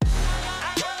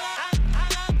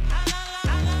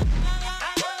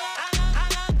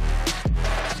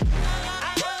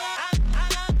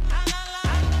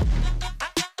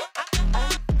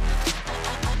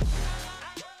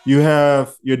you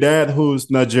have your dad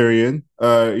who's Nigerian,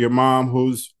 your mom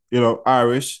who's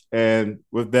Irish, and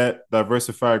with that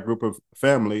diversified group of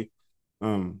family,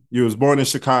 you was born in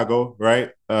Chicago,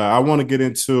 right? I want to get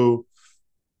into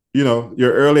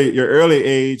your early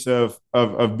age of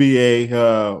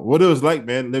BA, what it was like,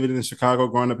 man, living in Chicago,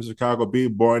 growing up in Chicago,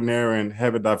 being born there, and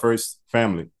have a diverse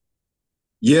family.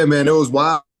 Yeah, man, it was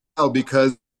wild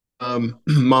because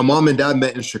my mom and dad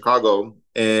met in Chicago,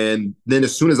 and then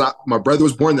as soon as my brother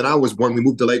was born, then I was born. We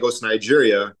moved to Lagos,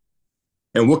 Nigeria,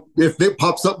 and if it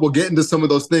pops up, we'll get into some of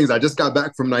those things. I just got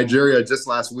back from Nigeria just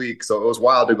last week, so it was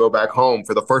wild to go back home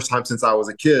for the first time since I was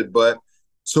a kid. But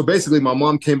so basically, my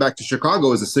mom came back to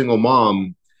Chicago as a single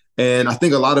mom, and I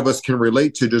think a lot of us can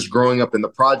relate to just growing up in the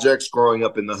projects, growing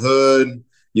up in the hood.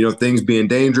 Things being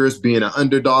dangerous, being an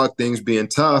underdog, things being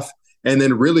tough, and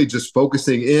then really just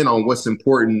focusing in on what's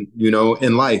important,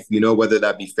 in life. Whether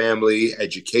that be family,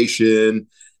 education,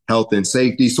 health and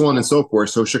safety, so on and so forth.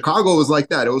 So Chicago was like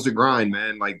that. It was a grind,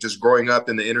 man. Like just growing up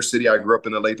in the inner city, I grew up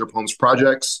in the Lathrop Homes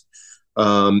projects.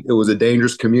 It was a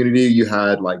dangerous community. You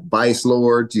had like vice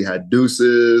lords, you had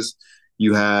deuces,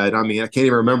 you had, I mean, I can't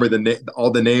even remember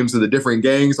all the names of the different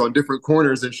gangs on different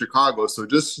corners in Chicago. So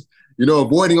just,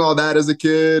 avoiding all that as a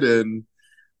kid. And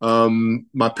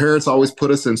my parents always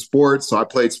put us in sports. So I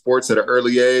played sports at an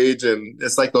early age. And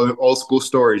it's like the old school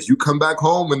stories. You come back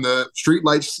home and the street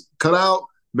lights cut out,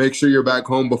 make sure you're back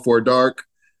home before dark.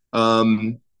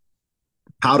 Um,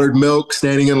 Powdered milk,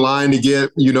 standing in line to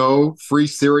get, free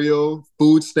cereal,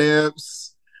 food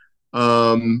stamps.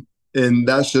 And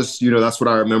that's just, that's what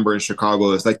I remember in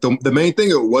Chicago. It's like the main thing,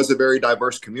 it was a very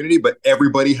diverse community, but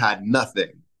everybody had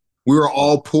nothing. We were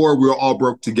all poor. We were all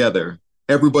broke together.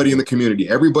 Everybody in the community,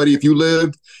 everybody, if you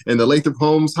lived in the Lathrop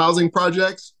Homes housing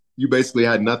projects, you basically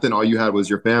had nothing. All you had was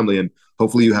your family. And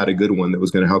hopefully you had a good one that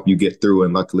was going to help you get through.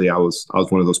 And luckily I was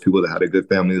one of those people that had a good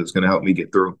family that was going to help me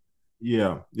get through.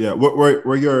 Yeah, yeah. What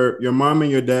were your mom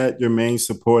and your dad your main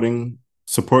support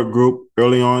group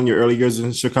early on, your early years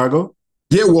in Chicago?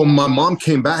 Yeah, well, my mom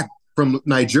came back from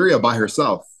Nigeria by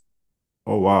herself.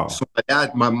 Oh wow. So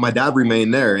my dad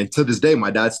remained there. And to this day,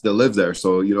 my dad still lives there.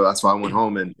 So, that's why I went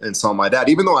home and saw my dad,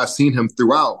 even though I've seen him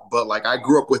throughout. But like I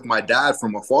grew up with my dad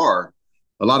from afar,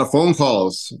 a lot of phone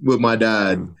calls with my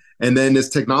dad. Mm. And then as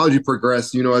technology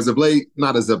progressed, as of late,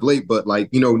 not as of late, but like,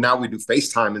 now we do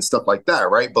FaceTime and stuff like that,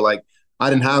 right? But like I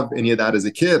didn't have any of that as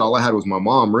a kid. All I had was my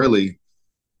mom, really.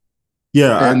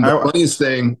 Yeah, And the I funniest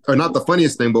thing, or not the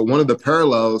funniest thing, but one of the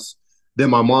parallels that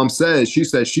my mom says, she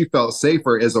said she felt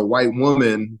safer as a white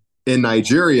woman in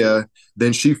Nigeria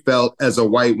than she felt as a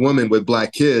white woman with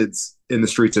black kids in the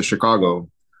streets of Chicago,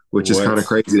 which is kind of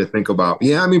what? crazy to think about.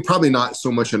 Yeah, I mean, probably not so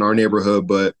much in our neighborhood,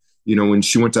 but when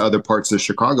she went to other parts of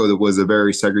Chicago, that was a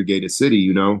very segregated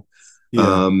city, Yeah,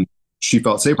 um, she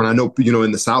felt safer. And I know,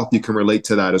 in the South, you can relate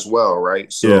to that as well, right? yeah,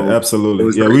 So it absolutely.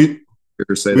 was Yeah, very clear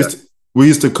to say we that. used to, we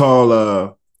used to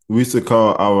call we used to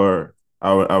call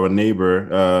our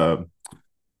neighbor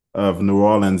of New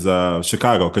Orleans,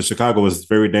 Chicago, because Chicago was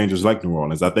very dangerous, like New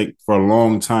Orleans. I think for a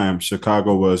long time,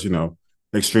 Chicago was,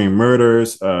 extreme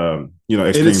murders, And it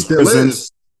extreme still prisons,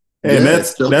 is. and Yeah, it's that's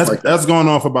still that's like that. that's going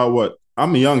on for about what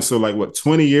I'm young, so like what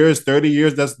 20 years, 30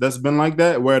 years. That's been like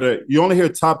that. Where you only hear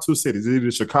top two cities, it's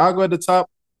either Chicago at the top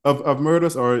of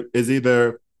murders, or it's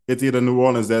either New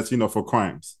Orleans that's for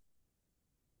crimes.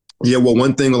 Yeah, well,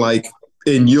 one thing like,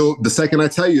 and the second I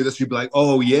tell you this, you'd be like,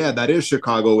 oh yeah, that is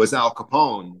Chicago, is Al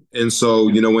Capone. And so,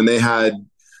 when they had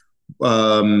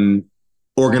um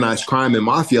organized crime and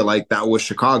mafia, like that was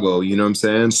Chicago, you know what I'm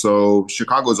saying? So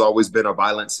Chicago's always been a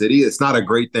violent city. It's not a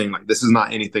great thing. Like this is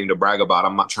not anything to brag about.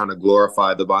 I'm not trying to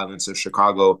glorify the violence of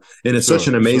Chicago. And it's such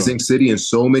an Sure, amazing sure. city, and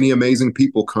so many amazing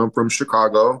people come from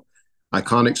Chicago.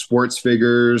 Iconic sports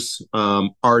figures,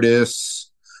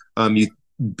 artists, you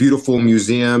beautiful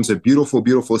museums, a beautiful,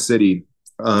 beautiful city.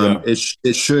 Yeah,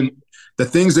 It shouldn't, the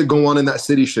things that go on in that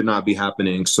city should not be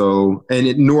happening. So, and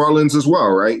in New Orleans as well,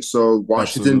 right? So,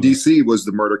 Washington, absolutely. D.C. was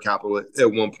the murder capital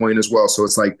at one point as well. So,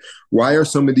 it's like, why are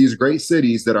some of these great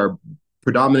cities that are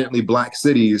predominantly black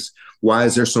cities, why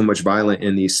is there so much violence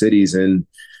in these cities? And,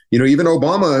 even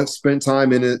Obama spent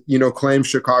time in it, claimed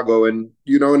Chicago. And,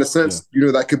 in a Yeah, sense,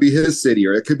 that could be his city,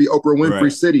 or it could be Oprah right,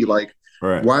 Winfrey's city. Like,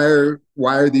 right,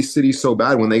 why are these cities so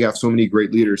bad when they got so many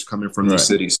great leaders coming from these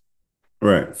right. cities?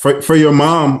 Right. For your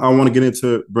mom, I want to get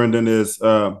into Brendon is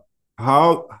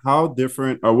how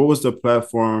different, or what was the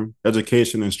platform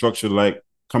education and structure like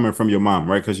coming from your mom,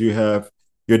 right? Because you have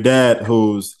your dad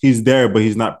he's there, but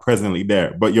he's not presently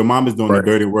there. But your mom is doing the Right.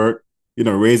 dirty work,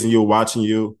 raising you, watching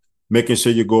you. making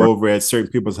sure you go over at certain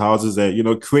people's houses,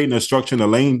 that creating a structure in a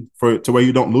lane for to where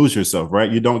you don't lose yourself, right?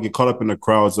 You don't get caught up in the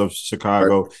crowds of Right.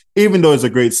 Chicago, even though it's a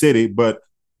great city. But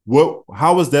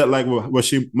how was that like? Was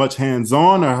she much hands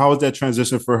on, or how was that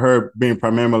transition for her being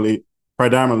predominantly,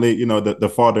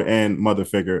 the father and mother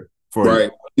figure for you?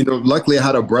 Right. Luckily I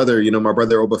had a brother, my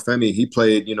brother Obafemi, he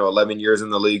played, 11 years in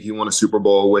the league. He won a Super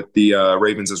Bowl with the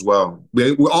Ravens as well.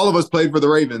 All of us played for the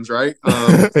Ravens, right?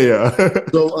 Yeah.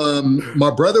 So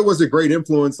my brother was a great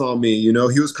influence on me.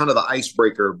 He was kind of the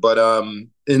icebreaker. But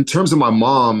in terms of my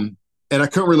mom, and I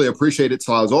couldn't really appreciate it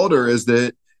till I was older, is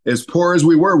that as poor as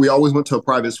we were, we always went to a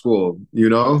private school,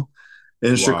 in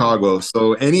Wow. Chicago.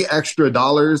 So any extra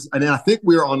dollars, and I think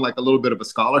we were on like a little bit of a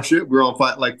scholarship. We were on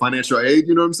like financial aid,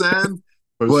 you know what I'm saying?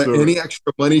 For But any sure.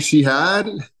 extra money she had,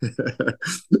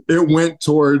 it went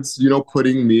towards,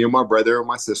 putting me and my brother and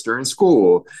my sister in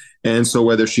school. And so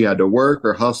whether she had to work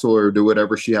or hustle or do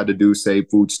whatever she had to do, save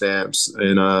food stamps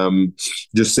and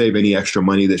just save any extra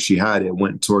money that she had, it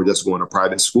went toward us going to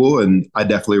private school. And I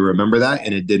definitely remember that.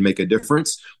 And it did make a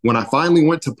difference. When I finally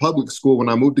went to public school, when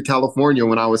I moved to California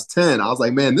when I was 10, I was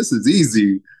like, man, this is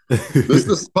easy.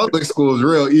 This public school is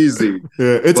real easy.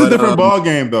 Yeah, it's a But different ball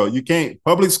game though. You can't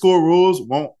public school rules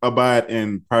won't abide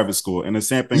in private school, and the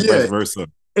same thing vice yeah, versa.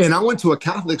 and I went to a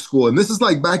Catholic school, and this is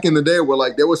like back in the day where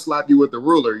like they would slap you with the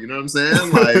ruler. You know what I'm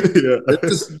saying? Like it Yeah,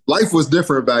 just life was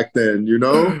different back then.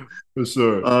 for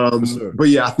sure, for sure. But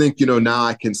yeah, I think now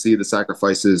I can see the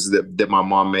sacrifices that my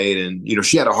mom made, and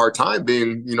she had a hard time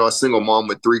being a single mom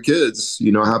with three kids.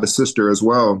 I have a sister as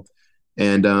well,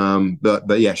 and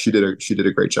but yeah, she did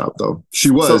a great job though. She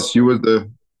was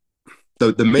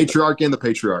the matriarch and the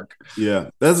patriarch. Yeah,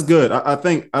 that's good. I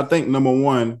think number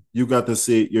one, you got to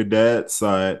see your dad's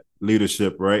side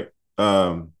leadership, right?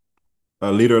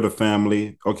 A leader of the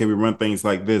family. Okay, we run things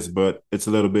like this, but it's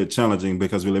a little bit challenging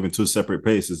because we live in two separate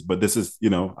places. But this is,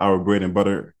 our bread and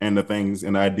butter and the things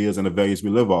and the ideas and the values we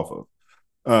live off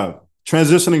of.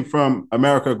 Transitioning from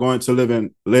America going to live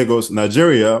in Lagos,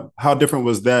 Nigeria, how different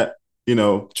was that,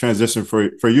 transition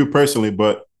for you personally,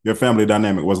 but your family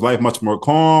dynamic? Was life much more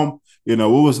calm? What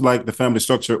was like the family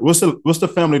structure? What's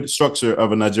the family structure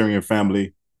of a Nigerian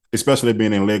family, especially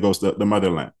being in Lagos, the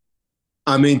motherland?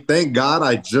 I mean, thank God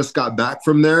I just got back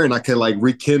from there and I could like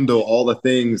rekindle all the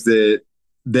things that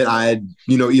I,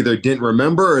 either didn't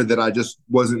remember or that I just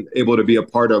wasn't able to be a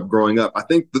part of growing up. I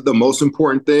think that the most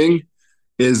important thing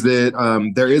is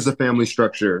that there is a family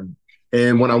structure.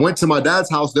 And when I went to my dad's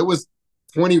house, there was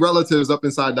 20 relatives up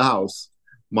inside the house.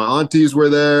 My aunties were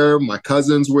there, my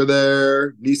cousins were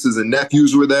there, nieces and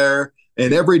nephews were there.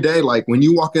 And every day, like when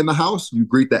you walk in the house, you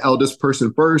greet the eldest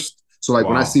person first. So like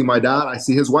when I see Wow. my dad, I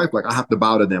see his wife, like I have to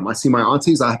bow to them. I see my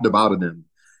aunties, I have to bow to them.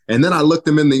 And then I look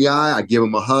them in the eye, I give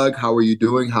them a hug. How are you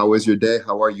doing? How is your day?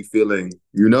 How are you feeling?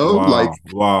 Like Wow.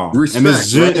 Wow. And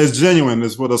respect, right? it's genuine.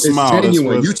 It's with a It's smile. That's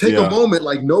genuine. what, You take a yeah. moment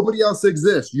like nobody else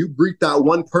exists. You greet that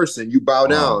one person, you bow Wow.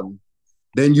 down,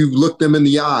 then you look them in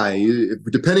the eye.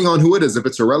 Depending on who it is, if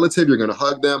it's a relative, you're going to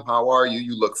hug them. How are you?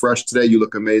 You look fresh today. You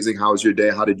look amazing. How was your day?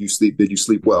 How did you sleep? Did you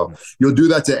sleep well? Mhm. You'll do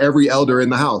that to every elder in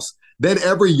the house. Then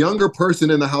every younger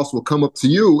person in the house will come up to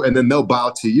you and then they'll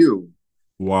bow to you.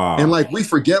 And Wow. like we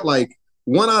forget, like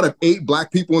 1 out of 8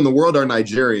 Black people in the world are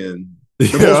Nigerian. The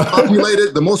most Yeah.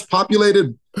 populated, the most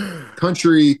populated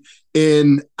country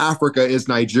in Africa is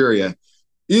Nigeria.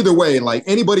 Either way, like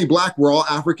anybody Black, we're all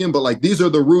African, but like these are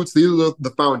the roots, these are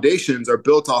the foundations are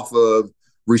built off of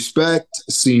respect,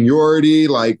 seniority,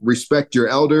 like respect your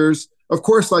elders. Of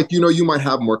course, like you might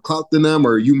have more clout than them,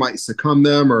 or you might succumb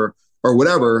them, or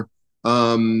whatever,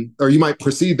 or you might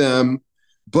precede them.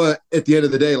 But at the end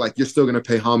of the day, like you're still going to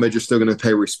pay homage, you're still going to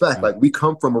pay respect. Like we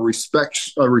come from a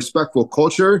respectful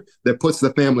culture that puts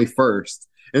the family first.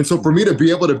 And so for me to be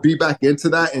able to be back into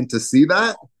that and to see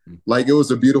that, like it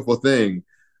was a beautiful thing.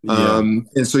 Yeah.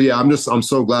 And so yeah, I'm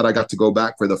so glad I got to go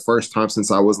back for the first time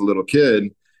since I was a little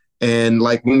kid. And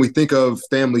like when we think of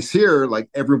families here, like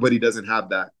everybody doesn't have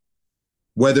that.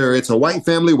 Whether it's a white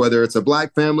family, whether it's a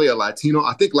Black family, a Latino,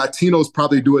 I think Latinos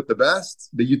probably do it the best.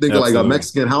 Do you think of like a Absolutely.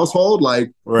 Mexican household?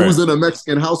 Like who's Right. in a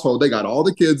Mexican household? They got all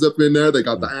the kids up in there, they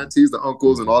got the aunties, the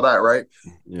uncles, and all that, right?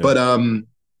 Yeah. But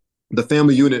the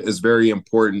family unit is very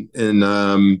important, and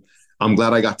I'm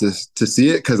glad I got to see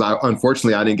it because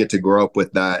unfortunately I didn't get to grow up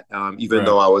with that, even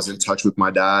though Right. I was in touch with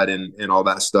my dad and all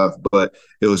that stuff. But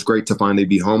it was great to finally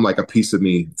be home. Like a piece of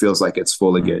me feels like it's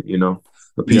full again.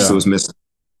 A piece that Yeah. was missing.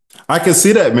 I can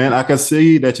see that, man. I can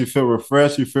see that you feel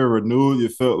refreshed, you feel renewed, you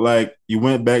feel like you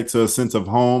went back to a sense of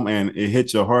home and it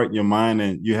hit your heart, your mind,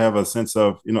 and you have a sense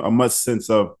of, a much sense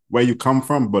of where you come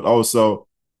from, but also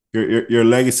your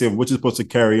legacy of what you're supposed to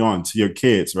carry on to your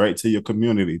kids, right? To your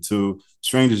community, to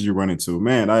strangers you run into.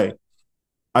 Man,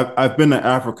 I've been to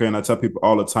Africa and I tell people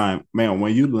all the time, man,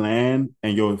 when you land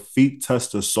and your feet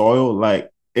touch the soil, like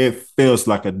it feels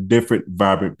like a different,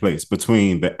 vibrant place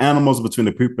between the animals, between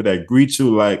the people that greet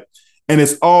you, like, and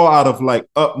it's all out of like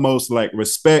utmost like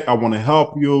respect. I want to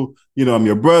help you. You know, I'm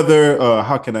your brother.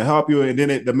 How can I help you? And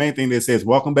then the main thing they say is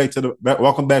welcome back home.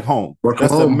 Welcome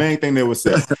That's the home. main thing they would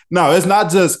say. No, it's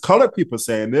not just colored people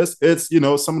saying this. It's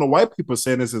some of the white people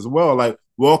saying this as well. Like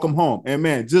welcome home. And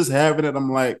man, just having it,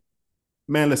 I'm like,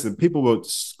 man, listen, people will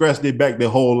scratch their back their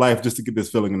whole life just to get this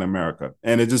feeling in America.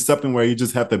 And it's just something where you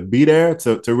just have to be there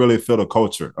to really feel the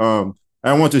culture.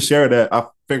 I want to share that.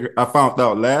 I found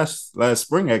out last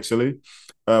spring actually.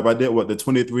 I did the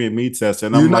 23andMe test,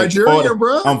 and You I'm like 40, Nigerian,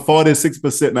 bro? I'm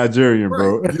 46% Nigerian,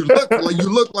 Right. bro. You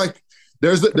look like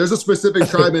there's a specific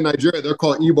tribe in Nigeria. They're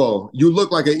called Igbo. You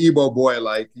look like an Igbo boy.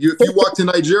 Like you, if you walked to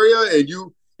Nigeria and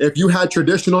if you had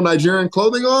traditional Nigerian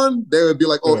clothing on, they would be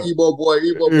like, "Oh, Yeah. Igbo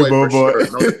Hey, boy for boy. sure." And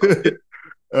I was like,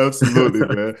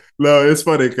 Absolutely, man. No, it's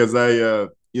funny because I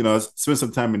spent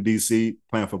some time in DC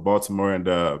playing for Baltimore,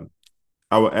 and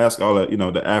I would ask all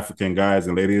the African guys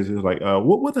and ladies, it's like,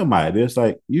 what am I? It's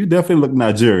like, you definitely look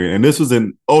Nigerian. And this was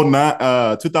in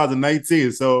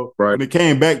 2019. So right, when it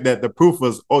came back that the proof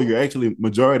was, oh, you're actually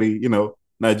majority, Nigerian,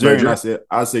 Nigeria.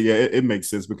 I said, yeah, it makes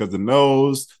sense because the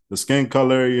nose, the skin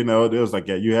color, it was like,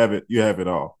 yeah, you have it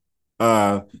all.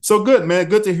 So good, man.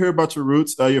 Good to hear about your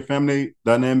roots, your family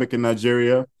dynamic in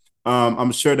Nigeria.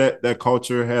 I'm sure that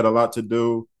culture had a lot to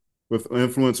do with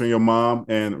influencing your mom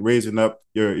and raising up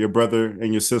your brother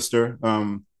and your sister.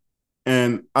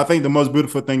 And I think the most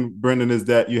beautiful thing, Brendon, is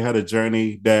that you had a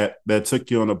journey that took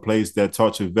you on a place that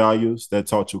taught you values, that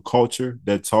taught you culture,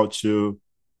 that taught you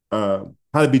how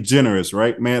to be generous,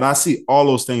 right? Man, I see all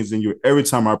those things in you every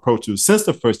time I approach you. Since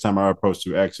the first time I approached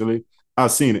you, actually,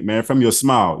 I've seen it, man, from your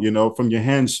smile, from your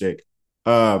handshake.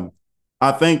 Um,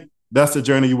 I think that's the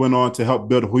journey you went on to help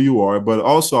build who you are. But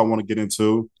also, I want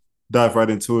to dive right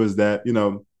into is that,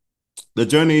 the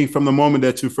journey from the moment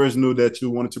that you first knew that you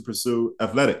wanted to pursue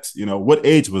athletics. What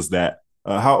age was that?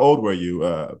 How old were you?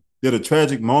 Did a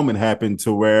tragic moment happen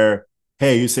to where,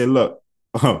 hey, you said, look,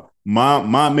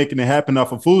 mom making it happen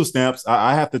off of food stamps.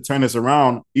 I have to turn this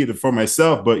around either for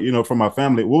myself, but, for my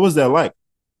family. What was that like?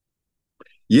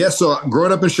 Yeah. So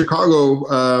growing up in Chicago,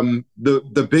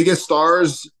 the biggest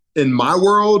stars in my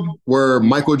world were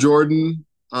Michael Jordan,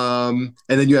 and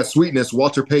then you had Sweetness,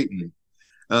 Walter Payton.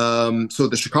 So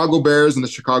the Chicago Bears and the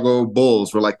Chicago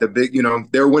Bulls were like the big,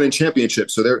 they were winning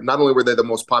championships. So they're not only were they the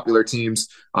most popular teams,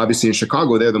 obviously in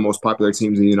Chicago, they're the most popular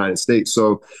teams in the United States.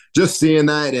 So just seeing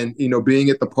that and, being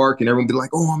at the park and everyone be like,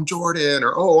 oh, I'm Jordan,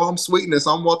 or oh, I'm Sweetness,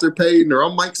 I'm Walter Payton, or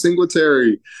I'm Mike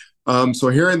Singletary. So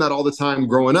hearing that all the time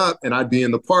growing up, and I'd be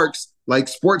in the parks, like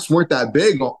sports weren't that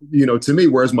big, to me,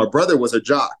 whereas my brother was a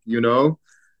jock.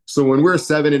 So when we were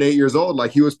 7 and 8 years old,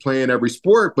 like he was playing every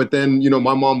sport, but then,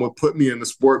 my mom would put me in the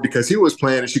sport because he was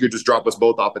playing and she could just drop us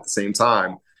both off at the same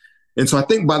time. And so I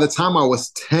think by the time I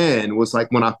was 10 was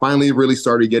like when I finally really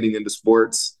started getting into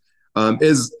sports.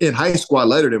 Is in high school, I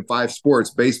lettered in 5 sports: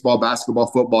 baseball, basketball,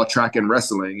 football, track, and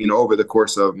wrestling, over the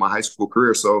course of my high school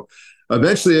career. So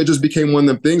eventually it just became one of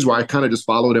them things where I kind of just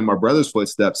followed in my brother's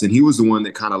footsteps. And he was the one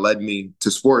that kind of led me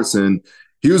to sports. And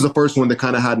he was the first one that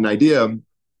kind of had an idea.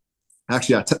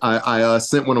 Actually, I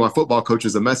sent one of my football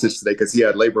coaches a message today because he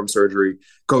had labrum surgery.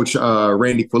 Coach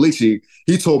Randy Quilici,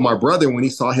 he told my brother when he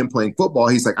saw him playing football,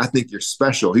 he's like, I think you're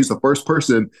special. He's the first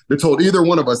person that told either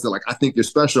one of us that, like, I think you're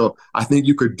special. I think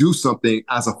you could do something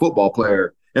as a football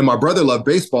player. And my brother loved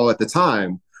baseball at the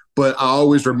time. But I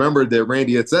always remembered that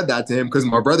Randy had said that to him because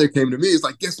my brother came to me. He's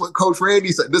like, guess what Coach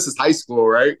Randy said? This is high school,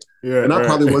 right? Yeah, And I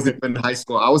probably wasn't right. even in high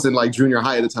school. I was in like junior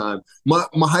high at the time. My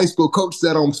high school coach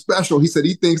said I'm special. He said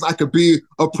he thinks I could be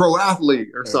a pro athlete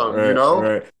or something, Right,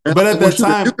 right. And But I'm at like, well, that shoot, if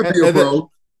you time, could be a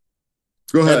pro,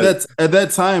 go ahead. at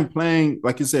that time, playing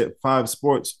like you said, 5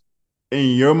 sports.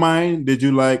 In your mind, did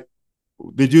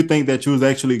you think that you was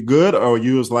actually good, or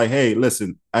you was like, hey,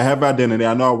 listen, I have identity.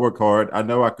 I know I work hard. I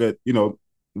know I could,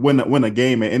 win a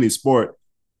game in any sport.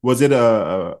 Was it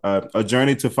a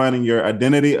journey to finding your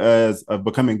identity as of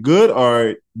becoming good,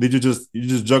 or did you just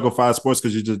juggle 5 sports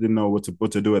because you just didn't know what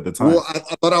to do at the time? Well, I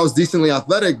thought I was decently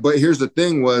athletic, but here's the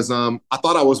thing was I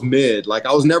thought I was mid. Like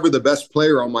I was never the best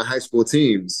player on my high school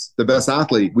teams, the best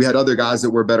athlete. We had other guys that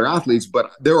were better athletes,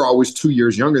 but they were always 2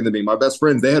 years younger than me. My best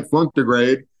friends, they had flunked a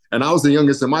grade, and I was the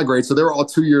youngest in my grade. So they were all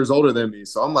 2 years older than me.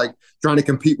 So I'm like trying to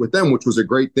compete with them, which was a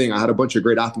great thing. I had a bunch of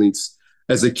great athletes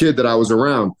as a kid that I was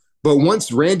around. But once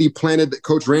Coach Randy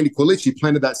Quilici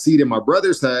planted that seed in my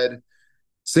brother's head,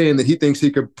 saying that he thinks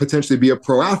he could potentially be a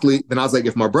pro athlete. Then I was like,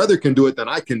 if my brother can do it, then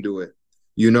I can do it.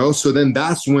 So then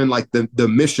that's when like the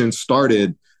mission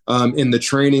started, and the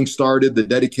training started, the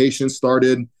dedication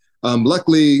started.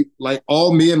 Luckily, like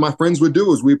all me and my friends would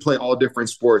do is we play all different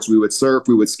sports. We would surf,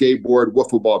 we would skateboard,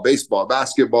 wiffle ball, baseball,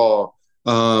 basketball,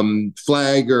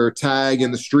 flag or tag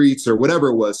in the streets or whatever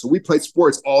it was. So we played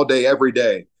sports all day, every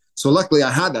day. So luckily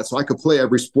I had that, so I could play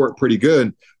every sport pretty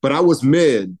good. But I was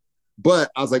mid.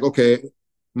 But I was like, okay,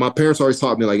 my parents always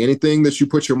taught me like anything that you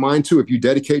put your mind to, if you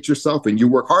dedicate yourself and you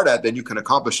work hard at, then you can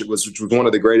accomplish it, which was one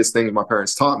of the greatest things my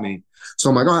parents taught me. So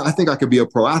I'm like, all right, I think I could be a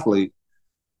pro athlete.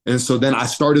 And so then I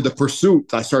started the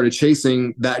pursuit. I started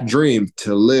chasing that dream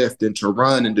to lift and to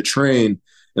run and to train.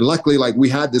 And luckily, like we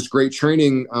had this great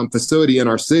training facility in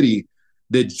our city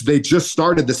that they just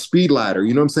started the speed ladder.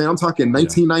 You know what I'm saying? I'm talking Yeah.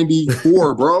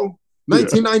 1994, bro. Yeah.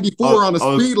 1994 on a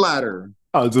speed ladder.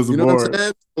 I was just You know what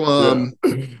I'm bored. saying?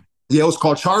 Yeah. Yeah, it was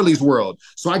called Charlie's World.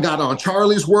 So I got on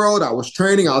Charlie's World. I was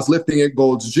training. I was lifting at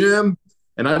Gold's Gym,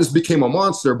 and I just became a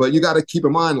monster. But you got to keep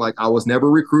in mind, like I was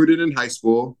never recruited in high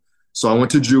school. So I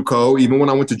went to JUCO. Even when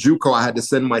I went to JUCO, I had to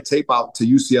send my tape out to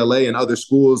UCLA and other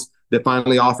schools that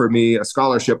finally offered me a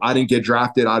scholarship. I didn't get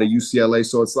drafted out of UCLA.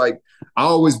 So it's like I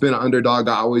always been an underdog.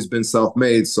 I always been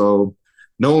self-made. So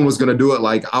no one was going to do it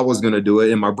like I was going to do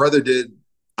it. And my brother did.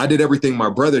 I did everything my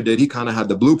brother did. He kind of had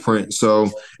the blueprint. So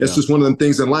it's Yeah. just one of them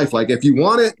things in life. Like if you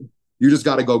want it, you just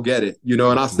got to go get it. And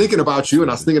I was thinking about you, and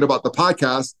I was thinking about the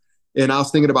podcast, and I was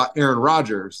thinking about Aaron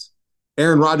Rodgers.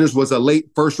 Aaron Rodgers was a late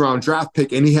first round draft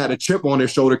pick, and he had a chip on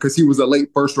his shoulder because he was a late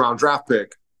first round draft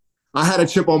pick. I had a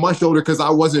chip on my shoulder because I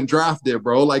wasn't drafted,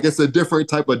 bro. Like it's a different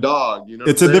type of dog. You know what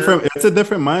It's I'm a saying?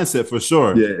 different mindset for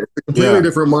sure. Yeah, it's a completely Yeah.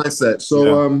 different mindset. Yeah.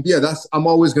 So yeah, that's I'm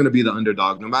always going to be the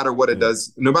underdog, no matter what it Yeah.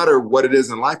 does, no matter what it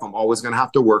is in life. I'm always going to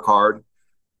have to work hard.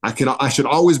 I should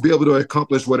always be able to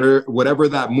accomplish whatever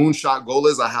that moonshot goal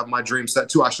is. I have my dream set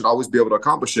to. I should always be able to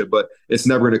accomplish it, but it's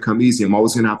never going to come easy. I'm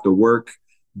always going to have to work,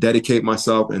 dedicate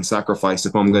myself, and sacrifice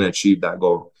if I'm going to achieve that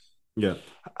goal. Yeah.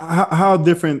 How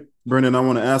different, Brendon, I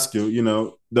want to ask you,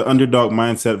 the underdog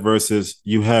mindset versus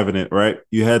you having it, right?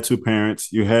 You had two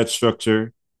parents, you had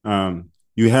structure,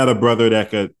 you had a brother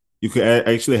you could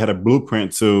actually had a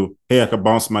blueprint to, hey, I could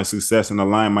bounce my success and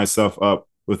align myself up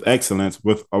with excellence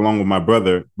along with my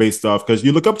brother based off, because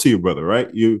you look up to your brother,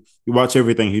 right? You watch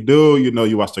everything he do,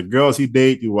 you watch the girls he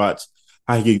date, you watch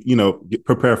how he,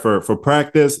 prepare for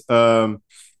practice.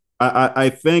 I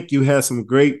think you had some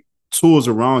great tools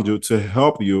around you to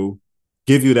help you,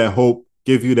 give you that hope,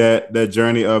 give you that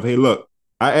journey of, hey, look,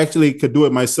 I actually could do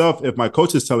it myself. If my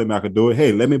coach is telling me I could do it,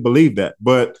 hey, let me believe that.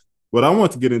 But what I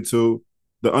want to get into,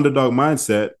 the underdog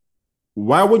mindset,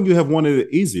 why wouldn't you have wanted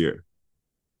it easier?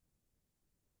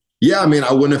 Yeah, I mean,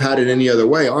 I wouldn't have had it any other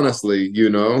way, honestly.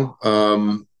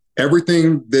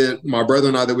 Everything that my brother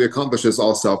and I that we accomplished is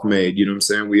all self-made. You know what I'm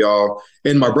saying?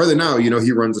 And my brother now,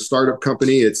 he runs a startup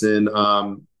company. It's in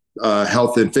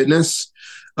health and fitness.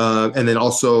 And then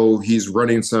also he's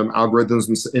running some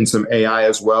algorithms and some AI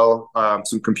as well,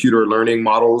 some computer learning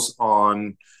models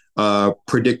on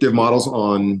predictive models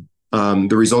on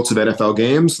the results of NFL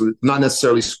games, not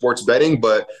necessarily sports betting,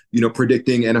 but,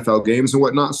 predicting NFL games and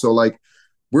whatnot. So like,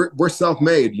 we're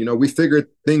self-made, we figured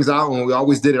things out and we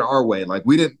always did it our way. Like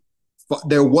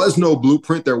there was no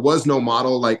blueprint. There was no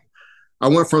model. Like I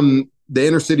went from the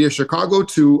inner city of Chicago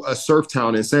to a surf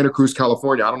town in Santa Cruz,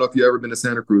 California. I don't know if you've ever been to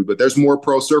Santa Cruz, but there's more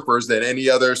pro surfers than any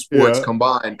other sports Yeah.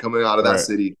 combined coming out of that Right.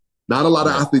 city. Not a lot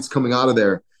of Right. athletes coming out of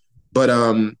there. But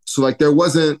so like there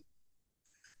was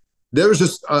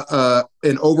just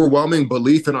an overwhelming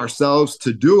belief in ourselves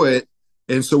to do it.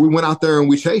 And so we went out there and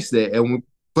we chased it.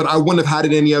 But I wouldn't have had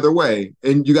it any other way.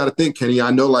 And you got to think, Kenny,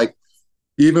 I know like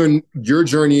even your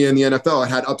journey in the NFL, it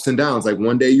had ups and downs. Like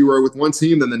one day you were with one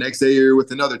team, then the next day you're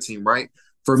with another team, right?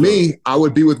 For me, I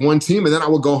would be with one team and then I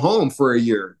would go home for a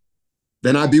year.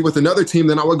 Then I'd be with another team,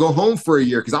 then I would go home for a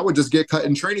year because I would just get cut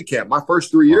in training camp. My first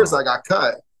 3 years, I got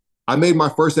cut. I made my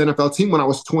first NFL team when I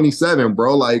was 27,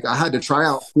 bro. Like I had to try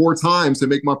out 4 times to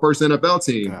make my first NFL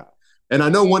team. God. And I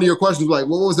know one of your questions was like,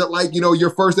 what was it like,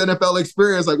 your first NFL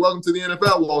experience? Like, welcome to the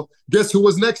NFL. Well, guess who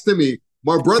was next to me?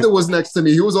 My brother was next to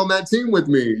me. He was on that team with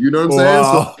me. You know what I'm saying?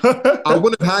 Wow. So I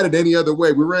wouldn't have had it any other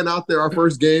way. We ran out there our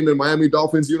first game in Miami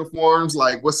Dolphins uniforms.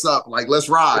 Like, what's up? Like, let's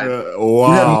ride. We had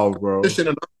Wow, bro.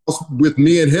 with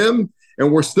me and him,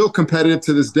 and we're still competitive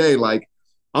to this day. Like,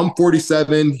 I'm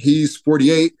 47, he's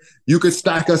 48. You could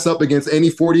stack us up against any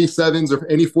 47s or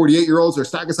any 48-year-olds or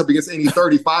stack us up against any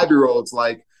 35-year-olds.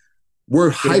 Like, we're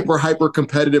hyper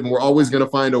competitive and we're always going to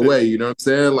find a way. You know what I'm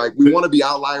saying? Like we want to be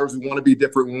outliers. We want to be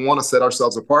different. We want to set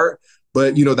ourselves apart.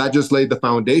 But, that just laid the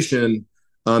foundation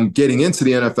getting into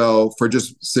the NFL for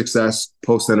just success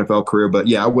post NFL career. But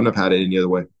yeah, I wouldn't have had it any other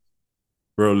way.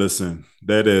 Bro, listen,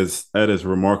 that is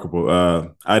remarkable.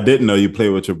 I didn't know you played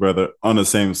with your brother on the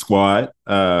same squad.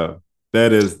 That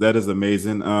is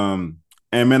amazing.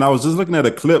 And man, I was just looking at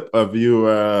a clip of you.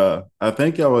 I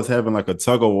think I was having like a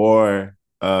tug of war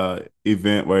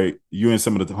event where you and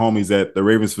some of the homies at the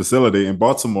Ravens facility in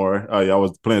Baltimore. Y'all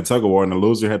was playing tug of war, and the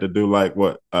loser had to do like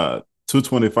what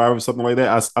 225 or something like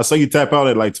that. I saw you tap out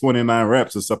at like 29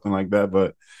 reps or something like that,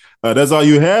 but that's all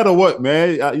you had, or what,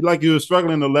 man? Like you were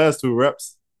struggling the last two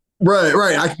reps. Right,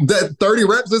 right. That 30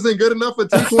 reps isn't good enough for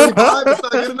 225. It's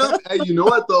not good enough. Hey, you know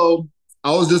what though?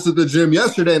 I was just at the gym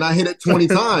yesterday and I hit it 20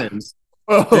 times.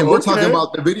 And Oh, we're talking okay.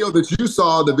 about the video that you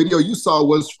saw. The video you saw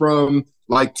was from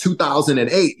like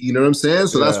 2008. You know what I'm saying?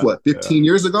 So that's Yeah, what, yeah, 15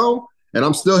 years ago? And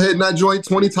I'm still hitting that joint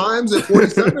 20 times at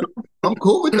 47. I'm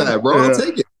cool with that, bro. I'll yeah.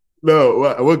 take it.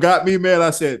 No, what got me, man? I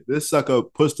said this sucker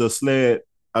pushed a sled,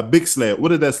 a big sled. What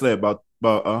did that sled about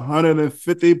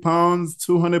 150 pounds,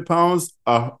 200 pounds?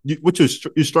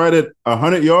 You started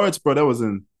 100 yards, bro. That was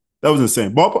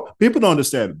insane. People don't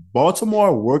understand.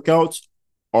 Baltimore workouts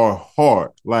are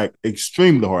hard, like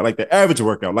extremely hard, like the average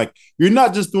workout. Like you're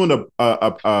not just doing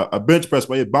a bench press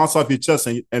where you bounce off your chest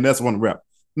and that's one rep.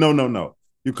 No, no, no.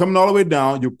 You're coming all the way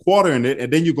down, you're quartering it,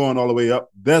 and then you're going all the way up.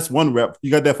 That's one rep.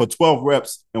 You got that for 12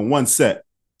 reps in one set.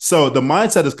 So the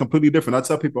mindset is completely different. I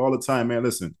tell people all the time, man,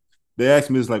 listen, they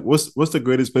ask me, it's like, what's the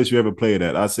greatest place you ever played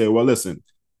at? I say, well, listen,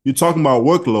 you're talking about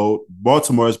workload.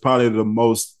 Baltimore is probably the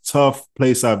most tough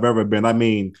place I've ever been. I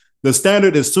mean, the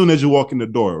standard as soon as you walk in the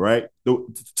door, right?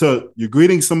 You're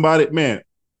greeting somebody, man.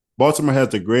 Baltimore has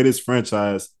the greatest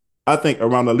franchise, I think,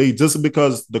 around the league just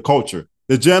because the culture.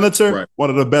 The janitor, Right. one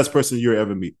of the best persons you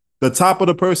ever meet. The top of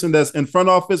the person that's in front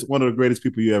office, one of the greatest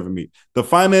people you ever meet. The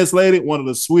finance lady, one of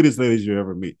the sweetest ladies you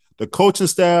ever meet. The coaching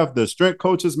staff, the strength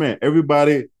coaches, man,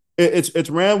 everybody. It's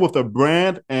ran with a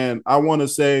brand, and I want to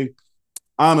say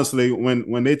honestly,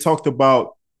 when they talked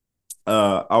about it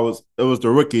was the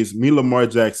rookies, me, Lamar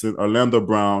Jackson, Orlando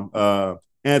Brown,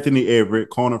 Anthony Averett,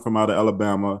 corner from out of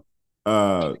Alabama,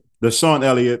 Deshaun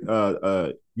Elliott,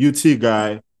 UT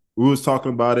guy. We was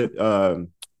talking about it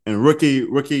in rookie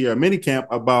minicamp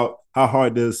about how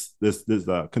hard this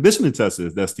conditioning test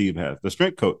is that Steve has, the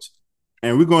strength coach.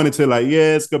 And we're going into like,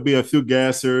 yeah, it's gonna be a few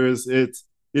gassers. It's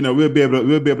we'll be able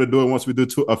to do it once we do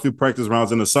a few practice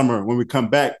rounds in the summer when we come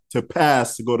back to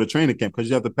pass to go to training camp because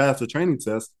you have to pass the training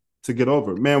test to get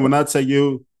over. Man, when I tell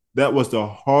you that was the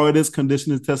hardest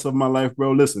conditioning test of my life,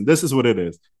 bro, listen, this is what it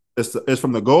is. It's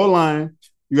from the goal line.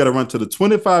 You got to run to the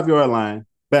 25-yard line,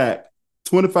 back,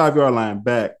 25-yard line,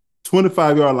 back,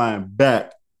 25-yard line,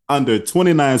 back, under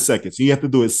 29 seconds. You have to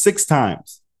do it 6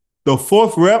 times. The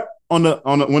fourth rep on the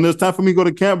when it's time for me to go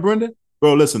to camp, Brendon,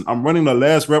 bro, listen, I'm running the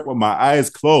last rep with my eyes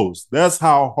closed. That's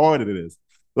how hard it is.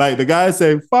 Like the guy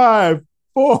say 5,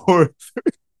 4,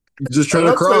 Just trying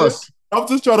and to I'm saying, cross. I'm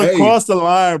just trying to Hey, cross the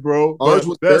line, bro. ours But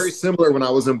was very that's similar when I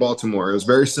was in Baltimore. It was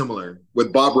very similar.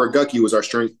 With Bob Regucki was our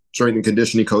strength and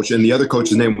conditioning coach, and the other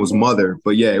coach's name was Mother.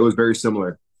 But yeah, it was very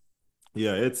similar.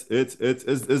 yeah, it's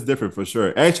different for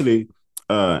sure. Actually,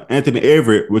 Anthony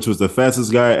Averett, which was the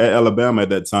fastest guy at Alabama at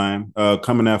that time,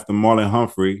 coming after Marlon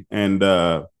Humphrey and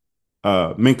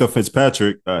Minka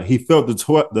Fitzpatrick, he failed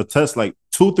the test like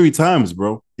 2-3 times,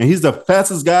 bro. And he's the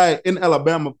fastest guy in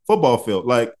Alabama football field.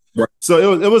 Like, Right.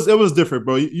 so it was different,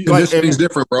 bro. Like, Conditioning's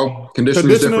different, bro. Conditioning's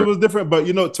conditioning different. was different,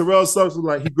 but Terrell Suggs was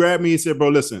like, he grabbed me and said, bro,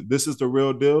 listen, this is the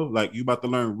real deal. Like, you about to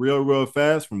learn real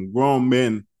fast from grown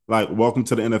men. Like, welcome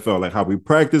to the NFL. Like, how we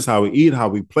practice, how we eat, how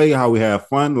we play, how we have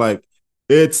fun. Like,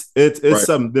 it's Right.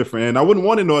 something different, and I wouldn't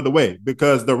want it no other way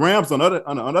because the Rams on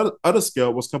other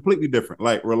scale was completely different.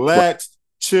 Like, Right. relaxed,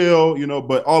 chill,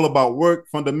 but all about work,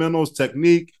 fundamentals,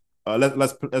 technique.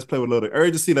 Let's play with a little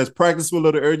urgency. Let's practice with a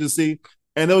little urgency,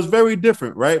 and it was very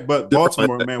different, right? But Different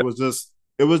Baltimore, mindset. man,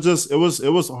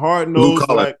 it was hard Blue nosed,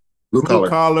 collar. like Blue blue collar.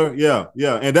 collar, yeah,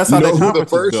 yeah, and that's You how that know who the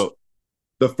conference is first built.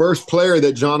 the first player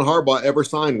that John Harbaugh ever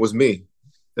signed was me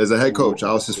as a head coach.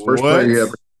 I was his first player What? he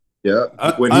ever.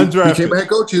 Yeah. When he became a Undrafted. head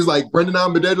coach, he was like, Brendon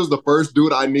Ayanbadejo is the first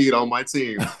dude I need on my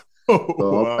team.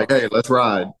 So I'm like, Wow. hey, let's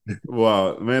ride.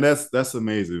 Wow, man, that's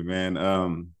amazing,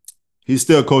 man. He's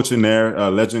still coaching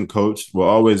there, legend coach, will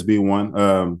always be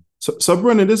one. So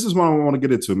Brendan, this is what I want to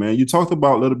get into, man. You talked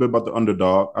about a little bit about the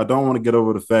underdog. I don't want to get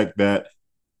over the fact that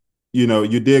you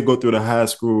did go through the high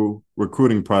school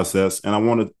recruiting process, and I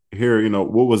want to hear,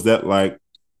 what was that like,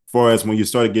 far as when you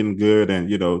started getting good, and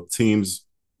teams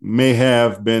may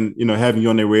have been, having you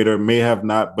on their radar, may have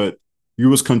not, but you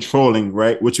was controlling,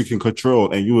 right, what you can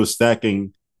control, and you was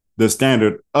stacking the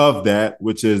standard of that,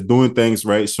 which is doing things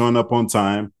right, showing up on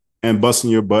time, and busting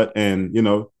your butt and,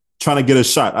 trying to get a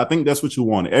shot. I think that's what you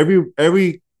want.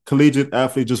 Every collegiate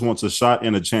athlete just wants a shot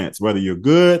and a chance, whether you're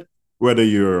good, whether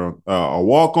you're a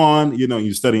walk on,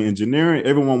 you study engineering,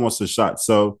 everyone wants a shot.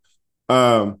 So,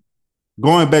 um,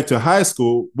 going back to high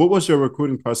school, what was your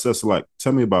recruiting process like?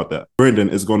 Tell me about that. Brendon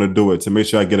is going to do it to make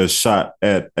sure I get a shot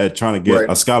at trying to get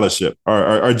Right. a scholarship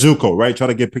or JUCO, right? Trying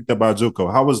to get picked up by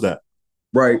JUCO. How was that?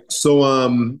 Right.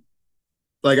 So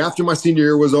like after my senior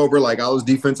year was over, like I was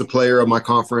defensive player of my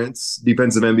conference,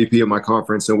 defensive MVP of my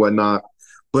conference and whatnot.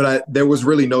 But there was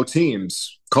really no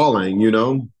teams calling,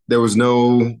 There was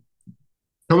no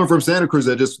coming from Santa Cruz,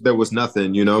 there was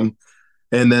nothing.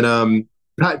 And then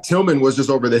Pat Tillman was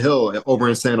just over the hill over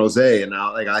in San Jose. And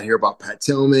I hear about Pat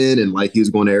Tillman and like he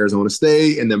was going to Arizona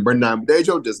State. And then Brendon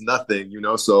Ayanbadejo, just nothing.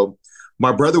 So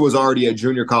my brother was already at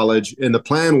junior college. And the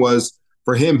plan was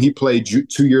for him, he played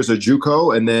 2 years at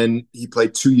JUCO and then he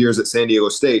played 2 years at San Diego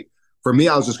State. For me,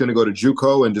 I was just going to go to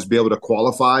JUCO and just be able to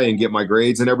qualify and get my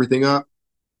grades and everything up.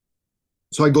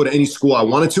 So I go to any school I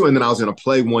wanted to, and then I was going to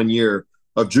play 1 year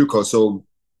of JUCO.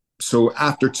 So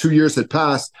after 2 years had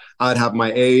passed, I'd have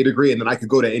my AA degree, and then I could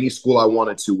go to any school I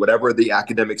wanted to, whatever the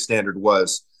academic standard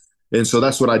was. And so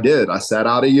that's what I did. I sat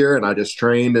out a year and I just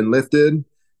trained and lifted.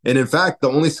 And in fact, the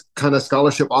only kind of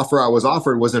scholarship offer I was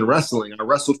offered was in wrestling. I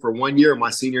wrestled for 1 year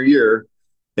my senior year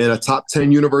in a top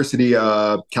 10 university,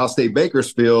 Cal State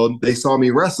Bakersfield. They saw me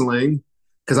wrestling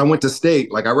because I went to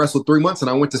state. Like I wrestled 3 months and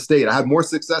I went to state. I had more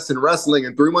success in wrestling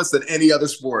in 3 months than any other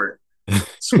sport.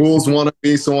 Schools wanted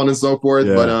me, so on and so forth.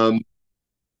 Yeah. But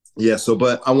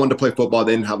I wanted to play football.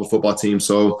 They didn't have a football team.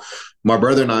 So my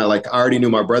brother and I already knew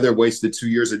my brother wasted 2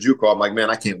 years at JUCO. I'm like, man,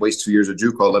 I can't waste 2 years at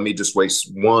JUCO. Let me just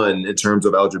waste one in terms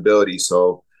of eligibility.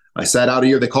 So I sat out a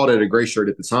year. They called it a gray shirt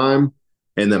at the time.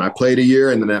 And then I played a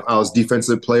year, and then I was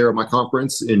defensive player of my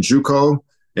conference in JUCO.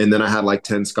 And then I had like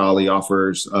 10 Scully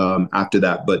offers after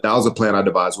that. But that was a plan I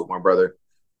devised with my brother.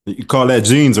 You call that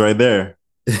genes right there.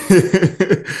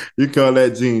 You call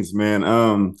that genes, man.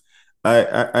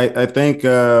 I think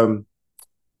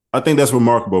I think that's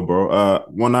remarkable, bro.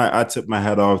 One, I tip my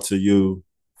hat off to you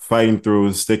fighting through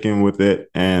and sticking with it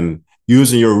and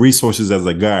using your resources as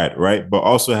a guide, right? But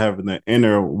also having the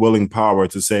inner willing power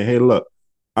to say, hey, look,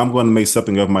 I'm going to make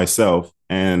something of myself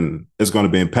and it's going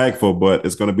to be impactful, but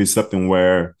it's going to be something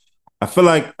where I feel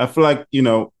like,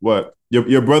 what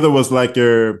your brother was like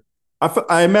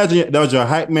I imagine that was your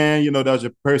hype man, that was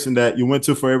your person that you went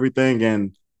to for everything.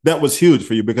 And that was huge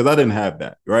for you because I didn't have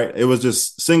that, right? It was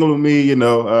just single with me,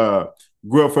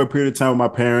 grew up for a period of time with my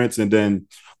parents and then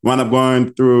wound up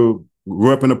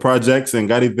grew up in the projects and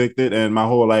got evicted and my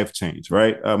whole life changed,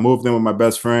 right? Moved in with my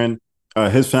best friend.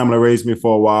 His family raised me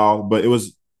for a while, but it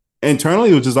was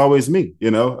just always me,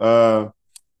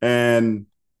 and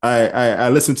I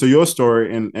listened to your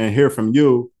story and hear from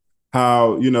you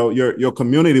how your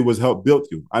community was helped build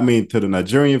you. I mean, to the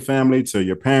Nigerian family, to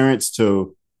your parents,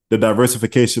 to the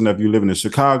diversification of you living in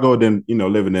Chicago, then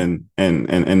living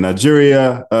in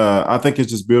Nigeria. I think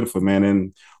it's just beautiful, man.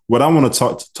 And what I want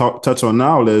to touch on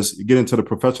now is get into the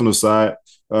professional side.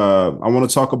 I want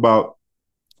to talk about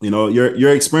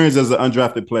your experience as an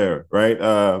undrafted player,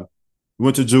 right?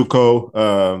 Went to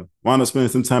JUCO, wound up spending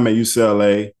some time at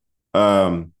UCLA.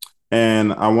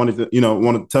 And I wanted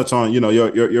to touch on,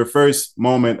 your first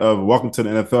moment of welcome to the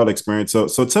NFL experience. So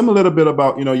tell me a little bit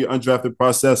about, your undrafted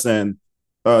process and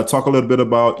talk a little bit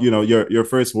about, your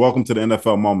first welcome to the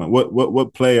NFL moment.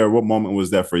 What play or what moment was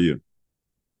that for you?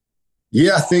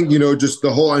 Yeah, I think, just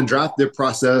the whole undrafted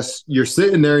process, you're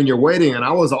sitting there and you're waiting. And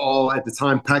I was all at the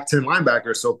time Pac-10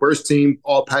 linebacker. So first team,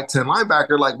 all Pac-10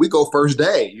 linebacker, like we go first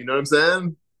day. You know what I'm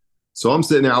saying? So I'm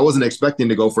sitting there. I wasn't expecting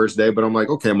to go first day, but I'm like,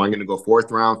 okay, am I going to go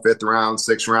fourth round, fifth round,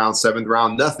 sixth round, seventh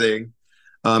round? Nothing.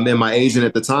 And my agent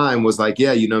at the time was like,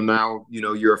 yeah, now,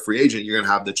 you're a free agent. You're going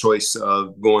to have the choice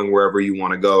of going wherever you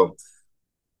want to go.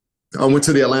 I went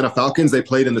to the Atlanta Falcons. They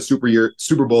played in the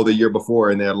Super Bowl the year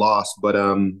before and they had lost, but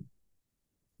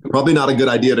probably not a good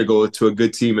idea to go to a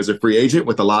good team as a free agent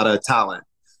with a lot of talent.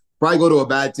 Probably go to a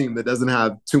bad team that doesn't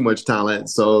have too much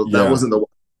talent. So that wasn't the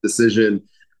decision.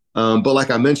 But like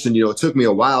I mentioned, it took me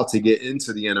a while to get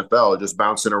into the NFL, just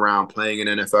bouncing around, playing in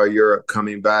NFL Europe,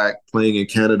 coming back, playing in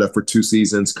Canada for 2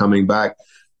 seasons, coming back.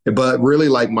 But really,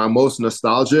 like my most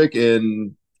nostalgic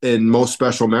and most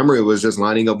special memory was just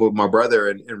lining up with my brother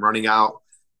and running out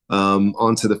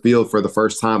onto the field for the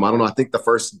first time. I don't know. I think the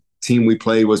first team we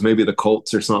played was maybe the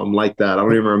Colts or something like that. I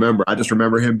don't even remember. I just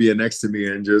remember him being next to me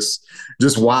and just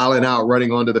wilding out,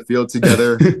 running onto the field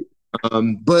together.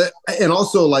 But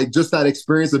also like just that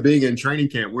experience of being in training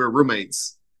camp, we were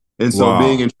roommates. And so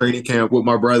being in training camp with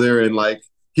my brother and like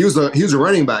he was a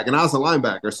running back and I was a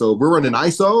linebacker. So we're running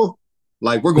ISO,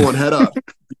 like we're going head up. You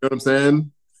know what I'm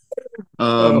saying?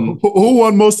 Who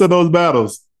won most of those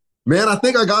battles? Man, I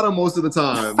think I got him most of the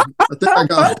time. I think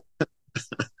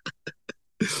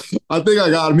I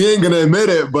got him. He ain't gonna admit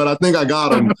it, but I think I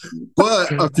got him.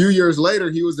 But a few years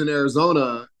later, he was in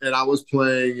Arizona, and I was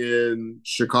playing in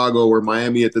Chicago or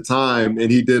Miami at the time,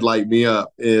 and he did light me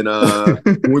up. And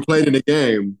when we played in a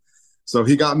game, so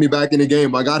he got me back in the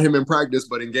game. I got him in practice,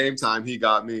 but in game time, he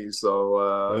got me.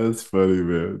 So That's funny,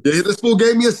 man. yeah, this fool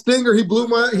gave me a stinger. He blew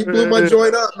my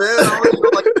joint up, man.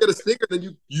 Like you get a stinger,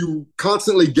 then you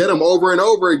constantly get them over and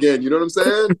over again. You know what I'm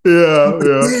saying? I'm Yeah, like,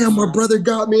 yeah, damn, my brother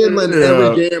got me, and then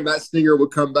every yeah, game that stinger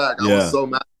would come back. I was yeah. so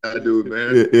mad at that dude,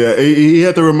 man. Yeah, he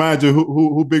had to remind you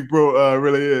who Big Bro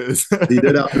really is. He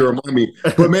did have to remind me.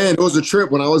 But man, it was a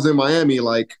trip when I was in Miami.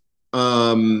 Like,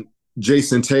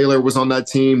 Jason Taylor was on that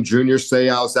team, Junior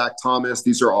Seau, Zach Thomas.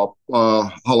 These are all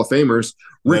Hall of Famers.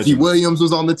 Ricky Legends, Williams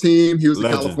was on the team. He was a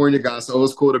legend. California guy, so it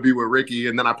was cool to be with Ricky.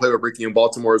 And then I played with Ricky in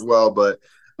Baltimore as well. But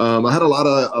I had a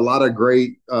lot of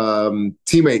great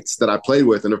teammates that I played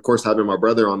with, and of course having my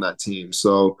brother on that team.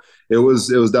 So it was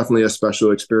definitely a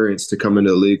special experience to come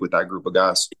into the league with that group of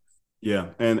guys. Yeah,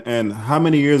 and how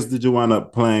many years did you wind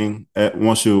up playing at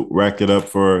once you racked it up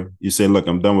for? You say, look,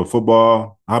 I'm done with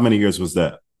football. How many years was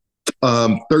that?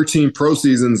 13 pro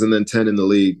seasons and then 10 in the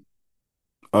league.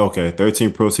 Okay,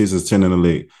 13 pro seasons, 10 in the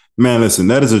league. Man, listen,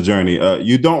 that is a journey.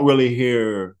 You don't really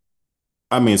hear.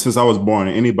 I mean, since I was born,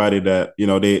 anybody that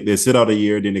they sit out a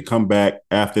year, then they come back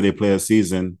after they play a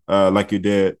season, like you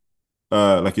did.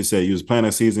 Like you said, you was playing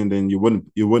a season, then you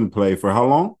wouldn't play for how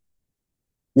long?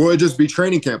 Well, it just be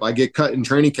training camp. I get cut in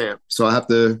training camp, so I have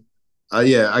to.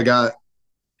 Yeah, I got.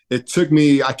 It took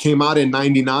me. I came out in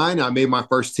 '99. I made my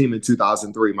first team in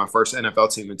 2003. My first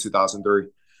NFL team in 2003.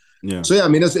 Yeah, So yeah, I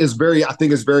mean, it's very. I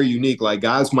think it's very unique. Like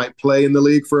guys might play in the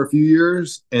league for a few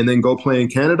years and then go play in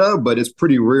Canada, but it's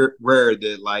pretty rare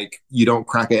that like you don't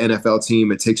crack an NFL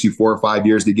team. It takes you 4 or 5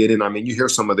 years to get in. I mean, you hear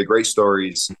some of the great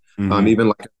stories, hmm, even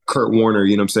like Kurt Warner.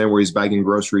 You know what I'm saying, where he's bagging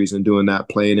groceries and doing that,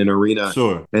 playing in arena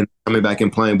sure. and coming back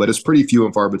and playing. But it's pretty few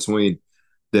and far between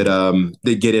that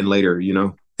they get in later.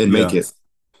 And make Yeah. it.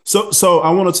 So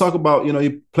I want to talk about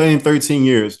you playing 13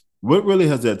 years. What really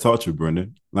has that taught you,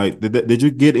 Brendon? Like, did you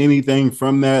get anything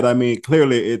from that? I mean,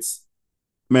 clearly it's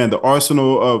man, the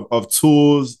arsenal of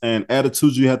tools and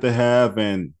attitudes you have to have,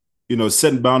 and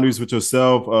setting boundaries with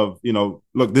yourself. Of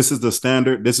look, this is the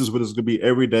standard. This is what it's going to be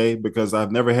every day because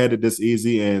I've never had it this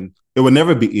easy, and it will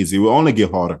never be easy. It will only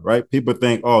get harder, right? People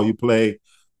think, oh, you play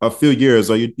a few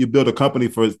years or you build a company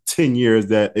for 10 years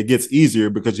that it gets easier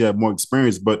because you have more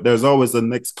experience, but there's always a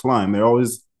next climb. There's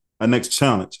always a next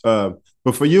challenge.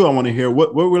 But for you, I want to hear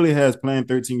what really has playing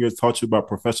 13 years taught you about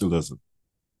professionalism.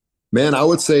 Man, I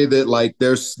would say that like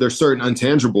there's certain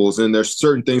intangibles and there's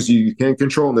certain things you can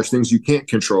control and there's things you can't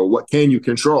control. What can you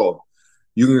control?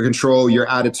 You can control your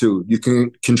attitude. You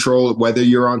can control whether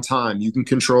you're on time. You can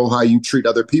control how you treat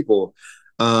other people.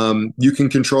 You can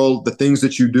control the things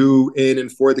that you do in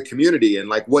and for the community and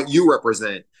like what you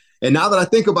represent. And now that I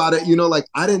think about it,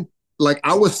 like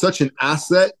I was such an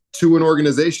asset to an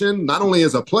organization, not only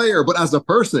as a player, but as a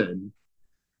person.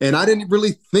 And I didn't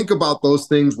really think about those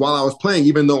things while I was playing,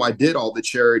 even though I did all the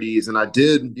charities and I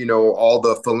did, all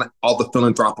the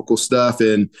philanthropical stuff,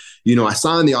 and I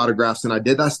signed the autographs and I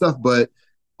did that stuff. But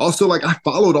also, like I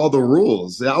followed all the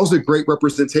rules. I was a great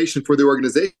representation for the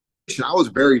organization. I was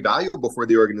very valuable for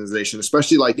the organization,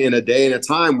 especially like in a day and a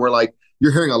time where like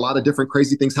you're hearing a lot of different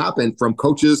crazy things happen from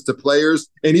coaches to players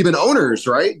and even owners,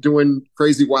 right? Doing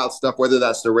crazy, wild stuff, whether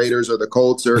that's the Raiders or the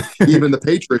Colts or even the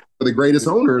Patriots are the greatest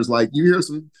owners. Like you hear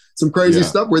some crazy Yeah.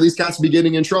 stuff where these cats be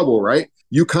getting in trouble, right?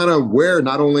 You kind of wear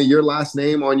not only your last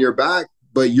name on your back,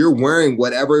 but you're wearing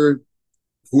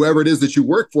whoever it is that you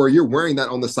work for, you're wearing that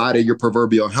on the side of your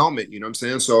proverbial helmet. You know what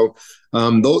I'm saying? So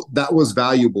that was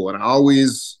valuable. And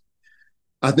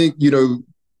I think,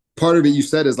 part of it you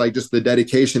said is like just the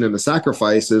dedication and the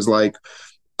sacrifice is like,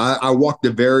 I walked a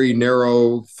very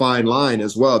narrow, fine line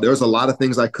as well. There was a lot of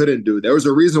things I couldn't do. There was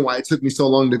a reason why it took me so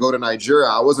long to go to Nigeria.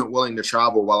 I wasn't willing to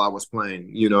travel while I was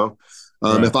playing.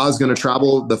 Right. If I was going to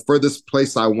travel, the furthest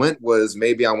place I went was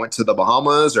maybe I went to the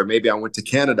Bahamas or maybe I went to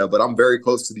Canada, but I'm very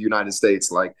close to the United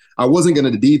States. Like I wasn't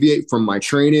going to deviate from my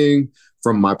training,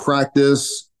 from my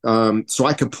practice, so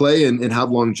I could play and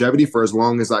have longevity for as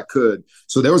long as I could.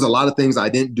 So there was a lot of things I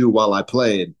didn't do while I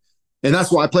played. And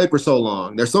that's why I played for so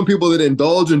long. There's some people that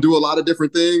indulge and do a lot of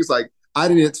different things. Like I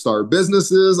didn't start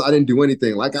businesses. I didn't do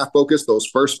anything. Like I focused those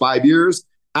first 5 years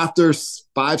after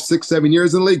 5, 6, 7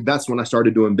 years in the league, that's when I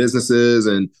started doing businesses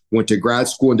and went to grad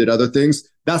school and did other things.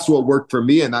 That's what worked for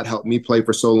me, and that helped me play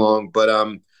for so long. But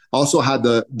also had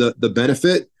the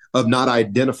benefit of not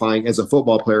identifying as a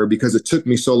football player because it took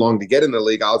me so long to get in the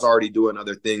league. I was already doing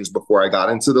other things before I got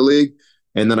into the league.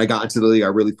 And then I got into the league. I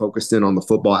really focused in on the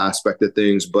football aspect of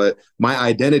things. But my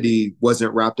identity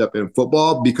wasn't wrapped up in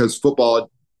football because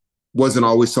football wasn't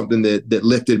always something that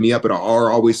lifted me up. It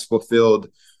always fulfilled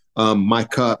my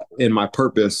cup and my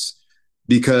purpose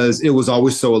because it was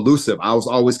always so elusive. I was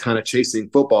always kind of chasing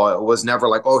football. It was never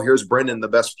like, oh, here's Brendon, the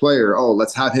best player. Oh,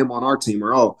 let's have him on our team.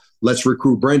 Or, oh, let's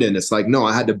recruit Brendon. It's like, no,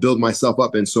 I had to build myself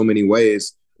up in so many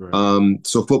ways Right.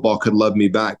 so football could love me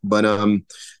back. But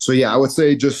so, yeah, I would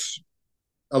say just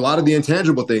a lot of the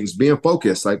intangible things, being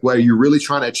focused, like what are you really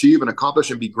trying to achieve and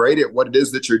accomplish and be great at what it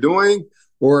is that you're doing?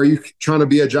 Or are you trying to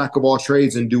be a jack of all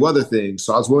trades and do other things?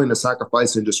 So I was willing to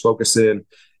sacrifice and just focus in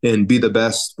and be the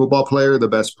best football player, the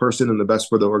best person, and the best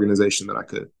for the organization that I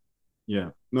could. Yeah.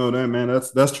 No, that man,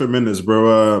 that's tremendous,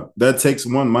 bro. That takes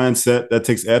one mindset, that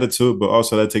takes attitude, but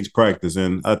also that takes practice.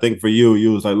 And I think for you,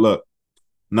 you was like, look,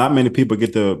 not many people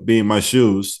get to be in my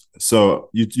shoes. So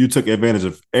you took advantage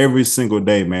of every single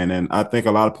day, man. And I think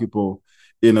a lot of people,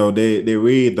 they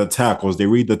read the tackles, they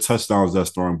read the touchdowns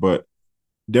that's thrown, but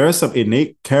there are some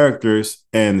innate characters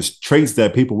and traits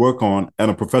that people work on at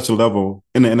a professional level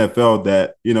in the NFL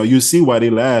that, you see why they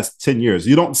last 10 years.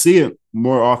 You don't see it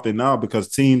more often now because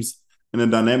teams and the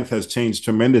dynamic has changed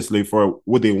tremendously for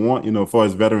what they want, for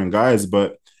as veteran guys.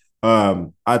 But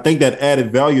I think that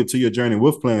added value to your journey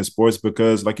with playing sports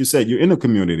because, like you said, you're in the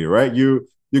community, right? You're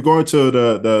going to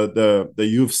the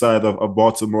youth side of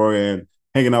Baltimore and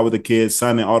hanging out with the kids,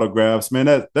 signing autographs.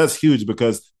 Man, that's huge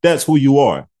because that's who you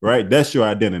are, right? That's your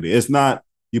identity. It's not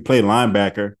you play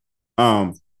linebacker.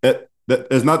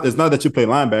 It's not that you play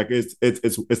linebacker.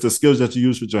 It's the skills that you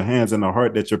use with your hands and the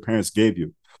heart that your parents gave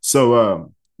you.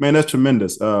 So, man, that's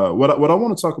tremendous. What I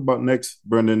want to talk about next,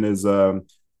 Brendon, is I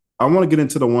want to get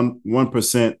into the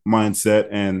 1% mindset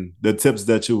and the tips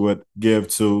that you would give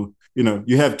to,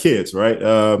 you have kids,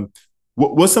 right?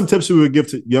 What's some tips you would give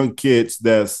to young kids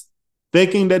that's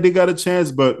thinking that they got a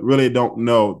chance, but really don't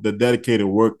know the dedicated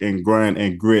work and grind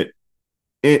and grit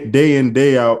day in,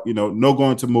 day out, no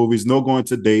going to movies, no going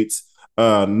to dates,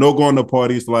 no going to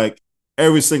parties. Like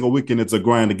every single weekend, it's a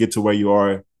grind to get to where you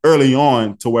are early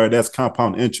on to where that's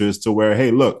compound interest to where, hey,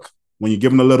 look, when you're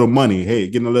giving a little money, hey,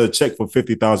 getting a little check for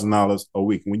 $50,000 a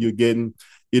week, when you're getting,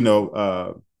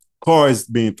 cars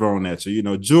being thrown at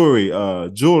you, jewelry,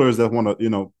 jewelers that want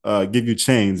to, give you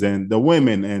chains and the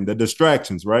women and the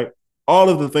distractions, right? All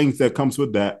of the things that comes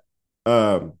with that.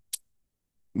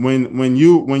 When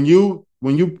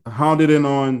you hounded in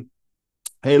on,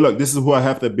 hey, look, this is who I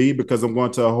have to be because I'm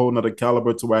going to a whole nother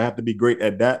caliber to where I have to be great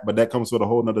at that, but that comes with a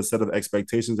whole nother set of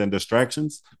expectations and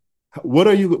distractions. What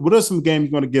are some games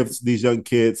you're going to give these young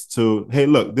kids to, hey,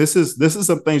 look, this is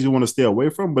some things you want to stay away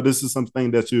from, but this is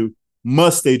something that you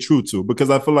must stay true to because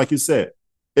I feel like you said,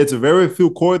 it's a very few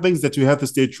core things that you have to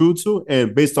stay true to.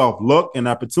 And based off luck and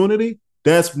opportunity,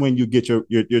 that's when you get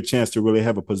your chance to really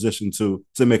have a position to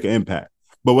make an impact.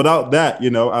 But without that,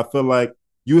 I feel like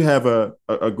you have a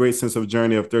great sense of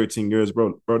journey of 13 years,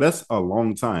 bro. Bro, that's a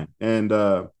long time. And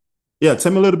yeah,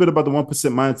 tell me a little bit about the 1%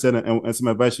 mindset and some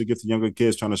advice you give to younger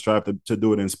kids trying to strive to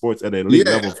do it in sports at an elite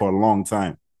level for a long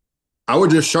time. I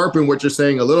would just sharpen what you're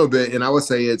saying a little bit, and I would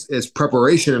say it's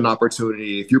preparation and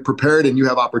opportunity. If you're prepared and you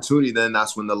have opportunity, then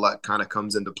that's when the luck kind of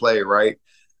comes into play, right?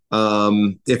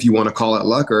 If you want to call it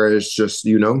luck, or it's just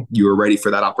you were ready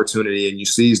for that opportunity and you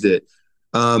seized it.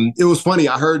 It was funny.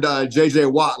 I heard J.J.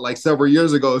 Watt like several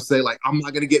years ago say like, "I'm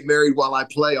not going to get married while I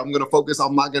play. I'm going to focus.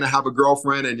 I'm not going to have a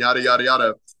girlfriend and yada yada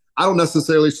yada." I don't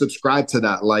necessarily subscribe to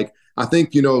that. Like I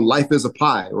think life is a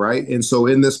pie, right? And so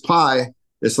in this pie,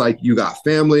 it's like you got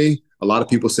family. A lot of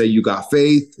people say you got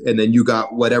faith, and then you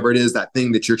got whatever it is, that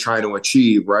thing that you're trying to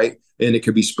achieve, right? And it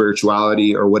could be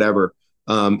spirituality or whatever.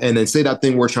 And then say that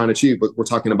thing we're trying to achieve, but we're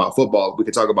talking about football. We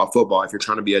could talk about football. If you're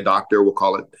trying to be a doctor, we'll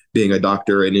call it being a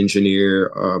doctor, an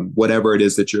engineer, whatever it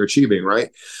is that you're achieving,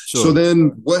 right? Sure. So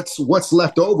then what's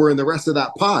left over in the rest of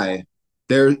that pie?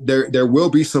 There will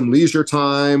be some leisure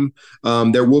time.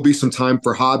 There will be some time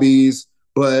for hobbies,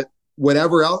 but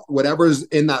whatever's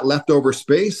in that leftover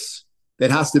space, it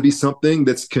has to be something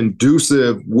that's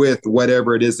conducive with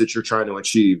whatever it is that you're trying to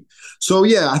achieve. So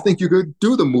yeah, I think you could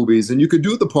do the movies and you could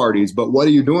do the parties, but what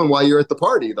are you doing while you're at the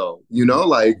party though?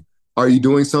 Like, are you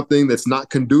doing something that's not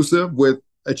conducive with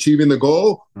achieving the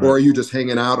goal, right? Or are you just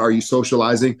hanging out? Are you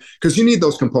socializing? Because you need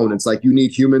those components. Like you need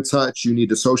human touch, you need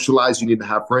to socialize, you need to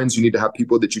have friends, you need to have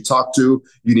people that you talk to,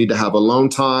 you need to have alone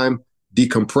time.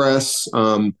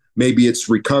 decompress. Maybe it's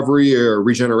recovery or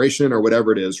regeneration or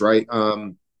whatever it is, right?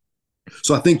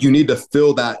 So I think you need to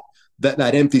fill that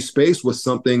empty space with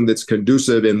something that's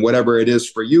conducive, and whatever it is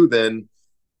for you, then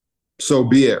so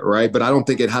be it, right? But I don't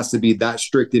think it has to be that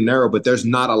strict and narrow. But there's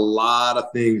not a lot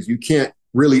of things. You can't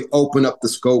really open up the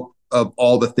scope of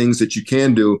all the things that you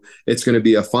can do. It's going to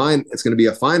be a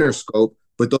finer scope,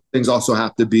 but those things also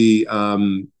have to be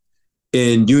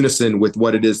in unison with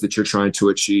what it is that you're trying to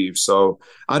achieve. So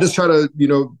I just try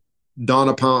to, dawn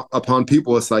upon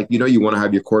people. It's like, you want to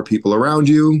have your core people around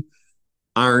you.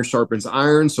 Iron sharpens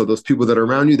iron. So those people that are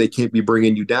around you, they can't be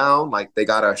bringing you down. Like, they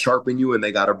got to sharpen you and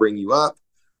they got to bring you up.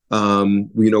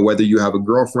 Whether you have a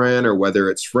girlfriend or whether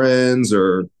it's friends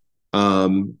or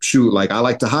shoot, like I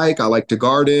like to hike, I like to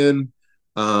garden.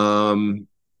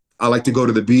 I like to go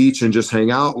to the beach and just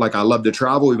hang out. Like, I love to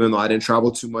travel, even though I didn't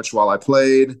travel too much while I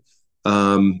played.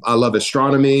 I love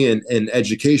astronomy and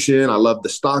education. I love the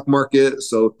stock market.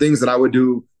 So things that I would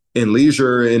do in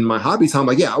leisure in my hobby time,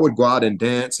 like, yeah, I would go out and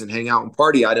dance and hang out and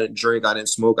party. I didn't drink, I didn't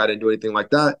smoke, I didn't do anything like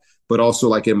that. But also,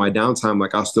 like, in my downtime,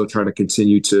 like, I was still trying to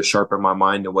continue to sharpen my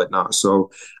mind and whatnot. So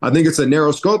I think it's a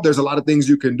narrow scope. There's a lot of things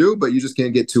you can do, but you just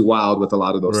can't get too wild with a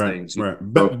lot of those Right, things. right. So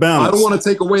I don't Balance. want to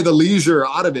take away the leisure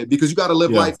out of it, because you got to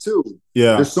live Yeah, life too.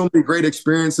 yeah, There's so many great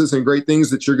experiences and great things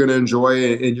that you're going to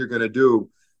enjoy and you're going to do.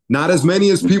 Not as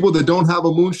many as people that don't have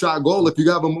a moonshot goal. If you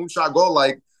have a moonshot goal,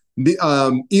 like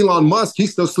Elon Musk, he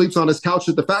still sleeps on his couch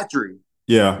at the factory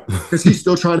yeah, because he's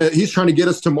trying to get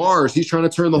us to Mars. He's trying to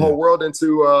turn the yeah, whole world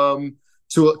into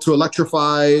to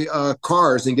electrify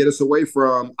cars and get us away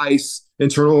from ICE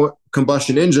internal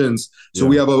combustion engines, so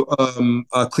we yeah, have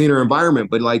a cleaner environment.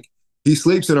 But like, he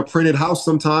sleeps in a printed house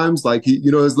sometimes. Like,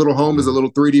 his little home is a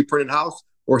little 3D printed house,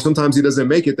 or sometimes he doesn't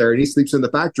make it there and he sleeps in the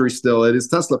factory still at his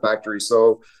Tesla factory.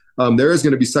 So there is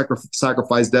going to be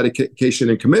sacrifice, dedication,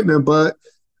 and commitment, but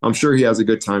I'm sure he has a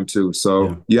good time too. yeah,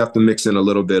 So you have to mix in a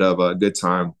little bit of a good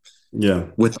time yeah.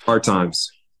 with hard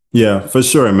times. Yeah, for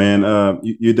sure, man.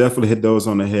 You definitely hit those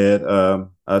on the head.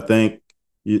 I think,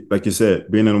 like you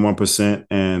said, being in the 1%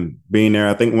 and being there.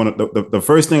 I think one of the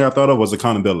first thing I thought of was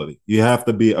accountability. You have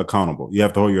to be accountable. You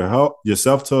have to hold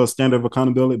yourself to a standard of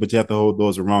accountability, but you have to hold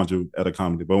those around you at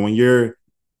accountability. But when you're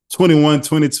 21,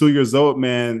 22 years old,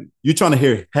 man, you're trying to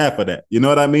hear half of that. You know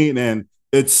what I mean? And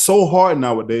it's so hard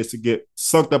nowadays to get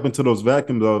sucked up into those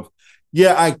vacuums of,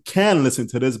 yeah, I can listen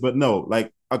to this, but no,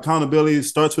 like, accountability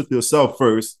starts with yourself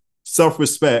first,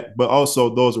 self-respect, but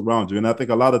also those around you. And I think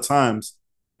a lot of times,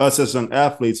 us as young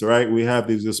athletes, right, we have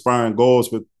these aspiring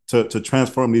goals to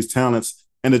transform these talents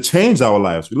and to change our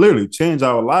lives. We literally change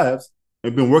our lives.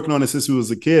 We've been working on it since we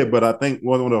was a kid, but I think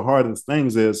one of the hardest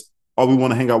things is, oh, we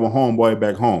want to hang out with homeboy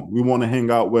back home. We want to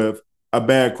hang out with a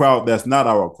bad crowd that's not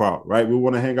our crowd, right? We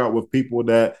want to hang out with people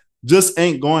that just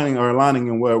ain't going or aligning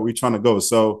in where we're trying to go.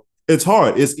 So it's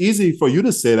hard. It's easy for you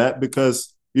to say that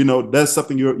because, that's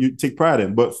something you take pride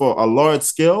in. But for a large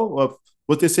scale of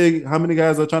what they say, how many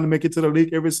guys are trying to make it to the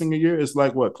league every single year? It's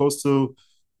like, what, close to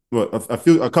what,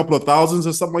 a couple of thousands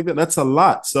or something like that. That's a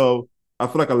lot. So I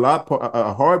feel like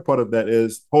a hard part of that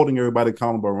is holding everybody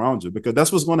accountable around you, because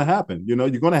that's what's going to happen. You're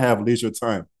going to have leisure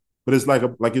time, but it's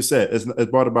like you said,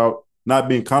 it's brought about not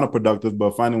being counterproductive,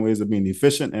 but finding ways of being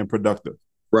efficient and productive.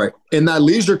 Right. And that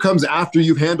leisure comes after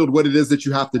you've handled what it is that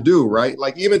you have to do, right?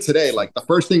 Like, even today, like, the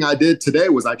first thing I did today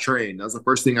was I trained. That was the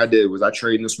first thing I did, was I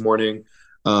trained this morning.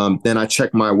 Then I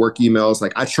checked my work emails.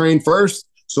 Like, I trained first,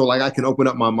 so like I can open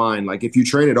up my mind. Like, if you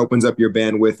train, it opens up your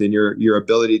bandwidth and your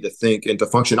ability to think and to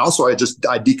function. Also, I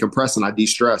decompress and I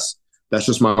de-stress. That's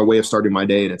just my way of starting my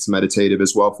day, and it's meditative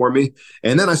as well for me.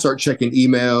 And then I start checking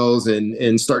emails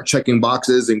and start checking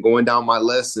boxes and going down my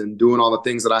list and doing all the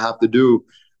things that I have to do.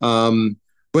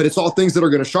 But it's all things that are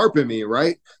going to sharpen me,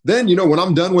 right? Then, when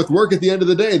I'm done with work at the end of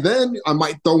the day, then I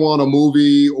might throw on a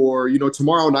movie, or,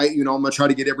 tomorrow night, I'm going to try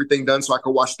to get everything done so I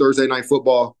can watch Thursday night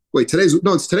football. Wait,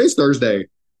 it's today's Thursday.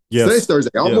 Today's Yes.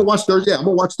 Thursday. I'm Yeah. gonna watch Thursday. I'm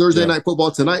gonna watch Thursday Yeah. night football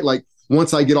tonight. Like,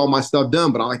 once I get all my stuff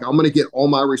done, but I'm gonna get all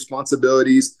my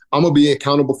responsibilities. I'm gonna be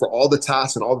accountable for all the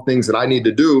tasks and all the things that I need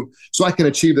to do, so I can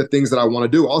achieve the things that I want to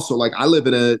do. Also, like, I live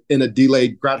in a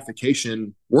delayed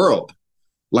gratification world.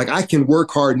 Like, I can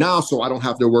work hard now, so I don't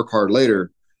have to work hard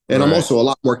later. And I'm Right. also a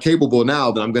lot more capable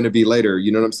now than I'm going to be later.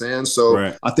 You know what I'm saying? So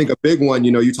Right. I think a big one,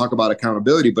 you talk about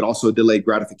accountability, but also delayed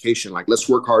gratification. Like, let's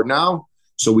work hard now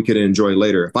so we can enjoy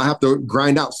later. If I have to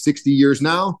grind out 60 years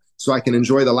now so I can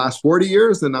enjoy the last 40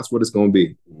 years, then that's what it's going to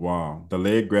be. Wow.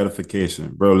 Delayed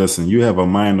gratification. Bro, listen, you have a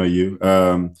mind on you.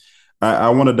 I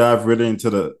want to dive really into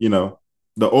the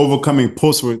overcoming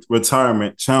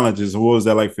post-retirement challenges. What was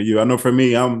that like for you? I know for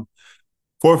me, I'm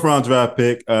fourth round draft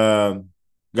pick.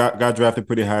 got drafted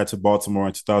pretty high to Baltimore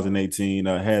in 2018.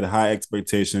 Had high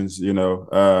expectations,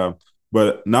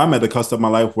 but now I'm at the cusp of my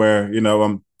life where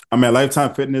I'm at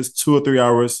Lifetime Fitness 2 or 3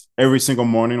 hours every single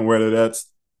morning. Whether that's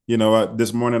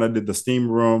this morning I did the steam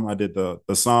room, I did the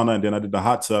sauna, and then I did the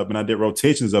hot tub, and I did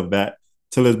rotations of that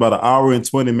till it's about an hour and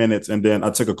 20 minutes, and then I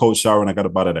took a cold shower and I got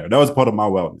up out of there. That was part of my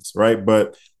wellness, right?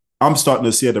 But I'm starting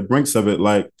to see at the brinks of it,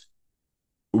 like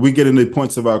we get into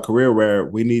points of our career where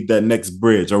we need that next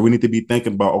bridge, or we need to be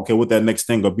thinking about, okay, what that next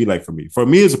thing will be like for me. For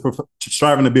me,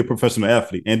 striving to be a professional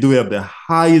athlete and do it at the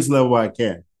highest level I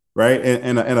can, right?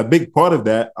 And a big part of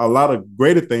that, a lot of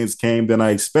greater things came than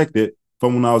I expected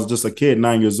from when I was just a kid,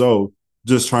 9 years old,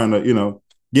 just trying to,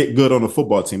 get good on the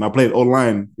football team. I played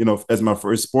O-line, as my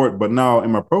first sport, but now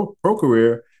in my pro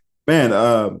career, man,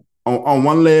 on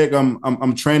one leg,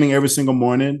 I'm training every single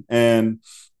morning, and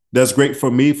that's great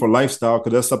for me for lifestyle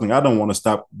because that's something I don't want to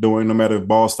stop doing, no matter if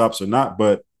ball stops or not.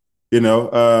 But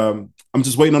I'm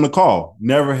just waiting on the call.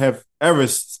 Never have ever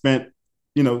spent,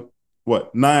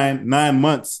 what 9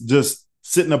 months just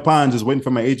sitting upon just waiting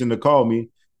for my agent to call me,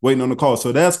 waiting on the call.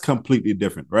 So that's completely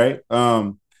different, right?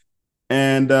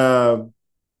 And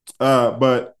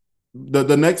but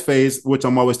the next phase, which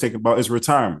I'm always thinking about, is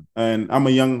retirement. And I'm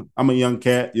a young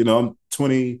cat. I'm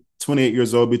 28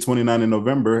 years old, be 29 in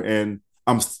November, and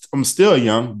I'm still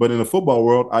young, but in the football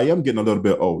world, I am getting a little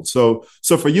bit old. So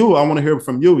for you, I want to hear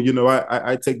from you.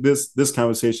 I take this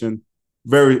conversation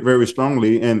very, very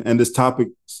strongly, and this topic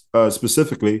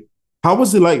specifically. How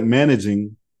was it like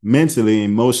managing mentally,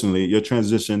 emotionally your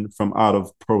transition from out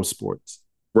of pro sports?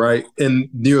 Right. And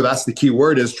that's the key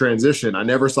word, is transition. I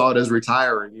never saw it as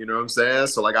retiring, you know what I'm saying?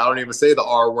 So like I don't even say the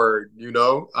R word,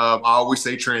 I always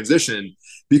say transition,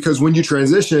 because when you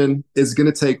transition, it's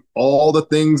gonna take all the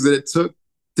things that it took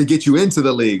to get you into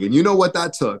the league. And you know what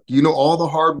that took. All the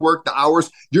hard work, the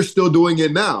hours, you're still doing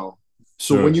it now.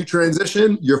 So when Sure. you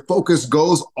transition, your focus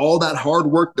goes, all that hard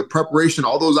work, the preparation,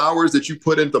 all those hours that you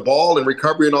put into ball and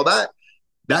recovery and all that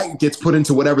gets put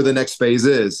into whatever the next phase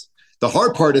is. The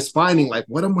hard part is finding, like,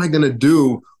 what am I going to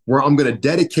do where I'm going to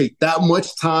dedicate that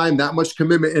much time, that much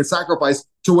commitment and sacrifice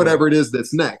to whatever it is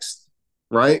that's next,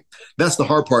 right? That's the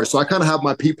hard part. So I kind of have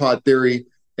my Peapod theory.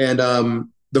 And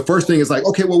the first thing is like,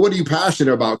 okay, well, what are you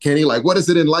passionate about, Kenny? Like, what is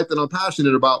it in life that I'm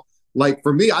passionate about? Like,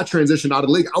 for me, I transitioned out of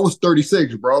the league. I was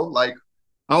 36, bro. Like,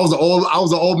 I was an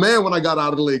old man when I got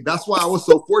out of the league. That's why I was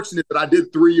so fortunate that I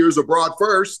did 3 years abroad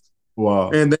first.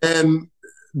 Wow. And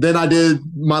then I did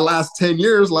my last 10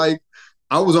 years. Like,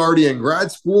 I was already in grad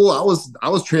school. I was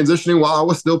transitioning while I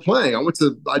was still playing.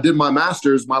 I did my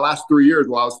master's my last 3 years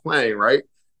while I was playing, right?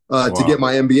 To get Wow.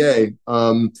 my MBA.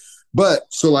 But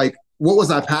so like, what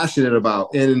was I passionate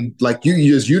about? And like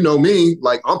you know me,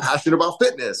 like I'm passionate about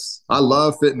fitness. I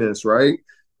love fitness, right?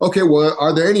 Okay, well,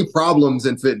 are there any problems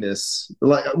in fitness?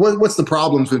 Like, what's the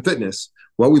problems in fitness?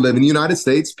 Well, we live in the United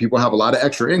States. People have a lot of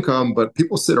extra income, but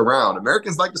people sit around.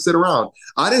 Americans like to sit around.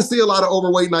 I didn't see a lot of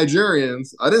overweight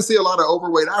Nigerians. I didn't see a lot of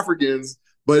overweight Africans,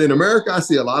 but in America, I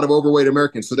see a lot of overweight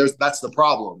Americans. So that's the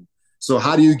problem. So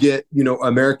how do you get,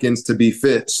 Americans to be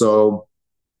fit? So,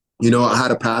 I had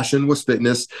a passion with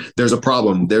fitness. There's a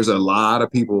problem. There's a lot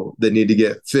of people that need to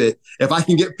get fit. If I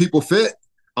can get people fit,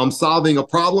 I'm solving a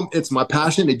problem. It's my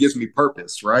passion. It gives me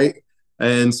purpose, right?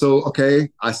 And so,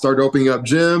 okay, I started opening up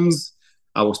gyms.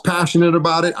 I was passionate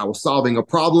about it. I was solving a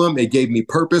problem. It gave me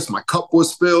purpose. My cup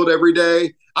was filled every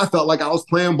day. I felt like I was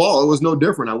playing ball. It was no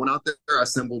different. I went out there,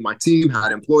 assembled my team,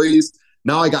 had employees.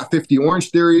 Now I got 50 Orange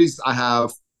Theories. I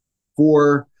have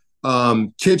 4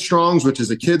 Kid Strongs, which is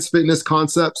a kids fitness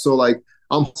concept. So like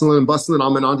I'm hustling and bustling.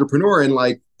 I'm an entrepreneur, and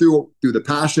like through the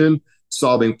passion,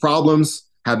 solving problems,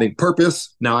 having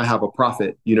purpose, now I have a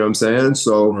profit. You know what I'm saying?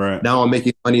 So Right. now I'm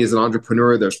making money as an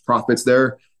entrepreneur. There's profits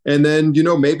there. And then,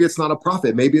 maybe it's not a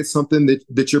profit. Maybe it's something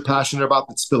that you're passionate about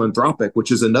that's philanthropic,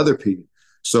 which is another P.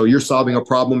 So you're solving a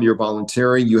problem, you're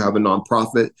volunteering, you have a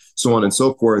nonprofit, so on and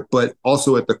so forth. But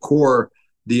also at the core,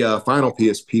 the final P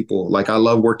is people. Like I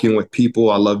love working with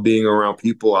people. I love being around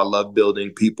people. I love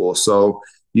building people. So,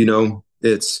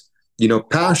 it's,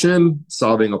 passion,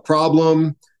 solving a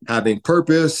problem, having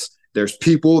purpose. There's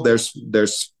people,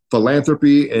 there's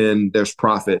philanthropy, and there's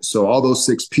profit. So all those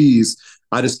 6 Ps,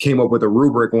 I just came up with a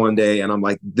rubric one day, and I'm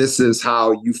like, this is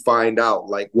how you find out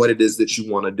like what it is that you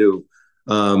want to do.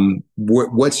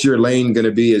 What's your lane going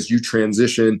to be as you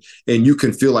transition, and you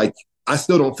can feel like, I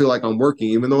still don't feel like I'm working,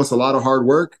 even though it's a lot of hard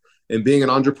work, and being an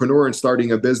entrepreneur and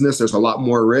starting a business, there's a lot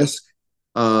more risk.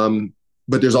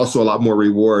 But there's also a lot more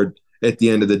reward at the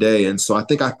end of the day. And so I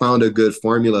think I found a good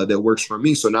formula that works for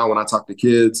me. So now when I talk to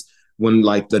kids, when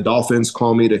like the Dolphins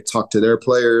call me to talk to their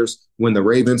players, when the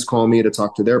Ravens call me to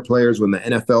talk to their players, when the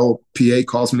NFLPA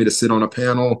calls me to sit on a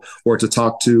panel or to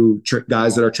talk to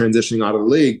guys that are transitioning out of the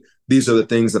league, these are the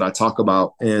things that I talk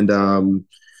about. And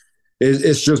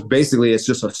it's just basically, it's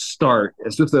just a start.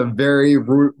 It's just a very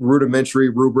rudimentary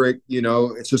rubric.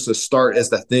 It's just a start as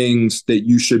the things that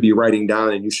you should be writing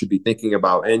down and you should be thinking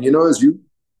about. And, as you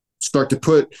start to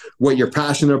put what you're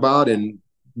passionate about and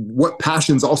what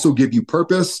passions also give you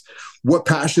purpose, what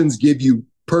passions give you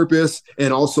purpose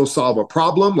and also solve a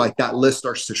problem, like that list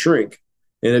starts to shrink.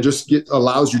 And it just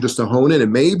allows you just to hone in.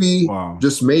 And maybe, Wow.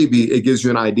 just maybe, it gives you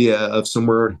an idea of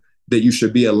somewhere that you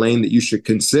should be, a lane that you should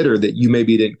consider that you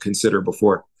maybe didn't consider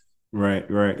before. Right,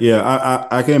 right. Yeah,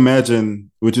 I can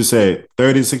imagine what you say.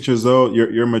 36 years old,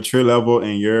 your mature level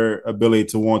and your ability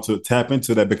to want to tap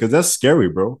into that because that's scary,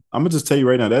 bro. I'm gonna just tell you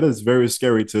right now, that is very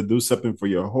scary to do something for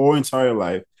your whole entire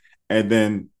life. And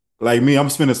then like me, I'm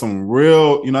spending some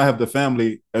real, I have the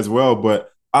family as well, but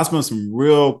I spend some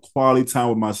real quality time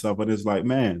with myself. But it's like,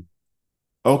 man,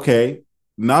 okay,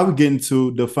 now we're getting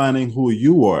to defining who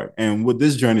you are and what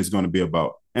this journey is going to be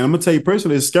about. And I'm gonna tell you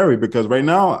personally, it's scary because right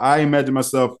now I imagine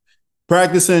myself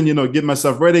practicing, getting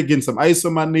myself ready, getting some ice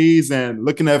on my knees and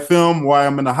looking at film while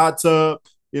I'm in the hot tub,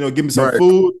 give me some Right,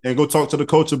 food and go talk to the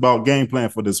coach about game plan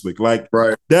for this week. Like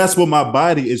right. that's what my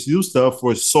body is used to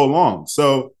for so long.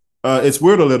 So it's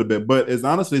weird a little bit, but it's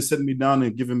honestly sitting me down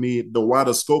and giving me the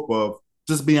wider scope of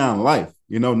just beyond life,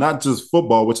 not just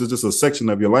football, which is just a section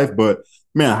of your life, but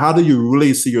man, how do you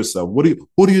really see yourself?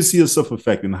 Who do you see yourself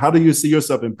affecting? How do you see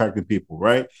yourself impacting people?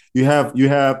 Right? You have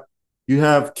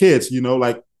kids.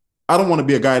 Like I don't want to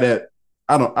be a guy that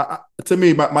I don't. To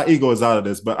me, my ego is out of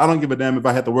this, but I don't give a damn if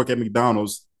I had to work at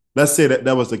McDonald's. Let's say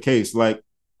that was the case. Like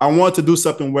I want to do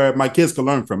something where my kids can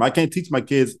learn from. I can't teach my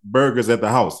kids burgers at the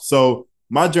house, so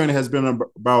my journey has been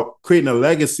about creating a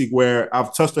legacy where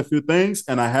I've touched a few things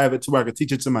and I have it to where I can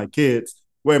teach it to my kids,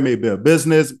 where it may be a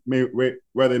business,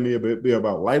 whether it may be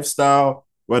about lifestyle,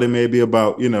 whether it may be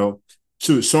about,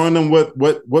 showing them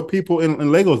what people in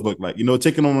Legos look like,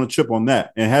 taking them on a trip on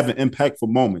that and having impactful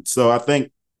moments. So I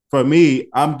think for me,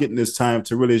 I'm getting this time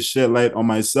to really shed light on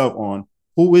myself on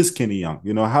who is Kenny Young?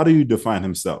 How do you define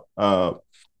himself?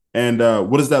 And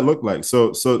what does that look like?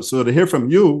 So to hear from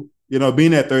you,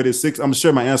 being at 36, I'm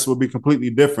sure my answer would be completely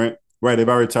different, right? If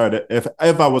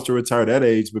I was to retire at that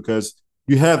age, because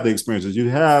you have the experiences, you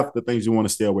have the things you want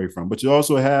to stay away from, but you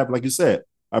also have, like you said,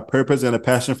 a purpose and a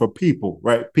passion for people,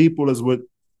 right? People is what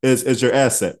is your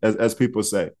asset, as people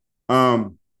say.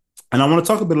 And I want to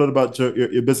talk a bit about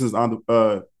your business on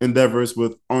endeavors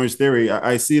with Orange Theory.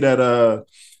 I see that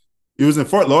you was in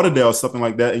Fort Lauderdale or something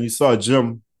like that, and you saw a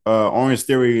gym, Orange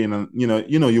Theory, and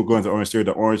you're going to Orange Theory.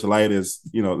 The orange light is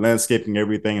landscaping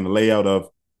everything and the layout of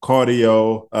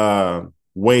cardio,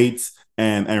 weights,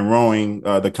 and rowing.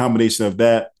 The combination of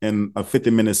that and a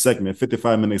 50-minute segment,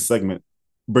 55-minute segment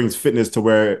brings fitness to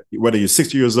whether you're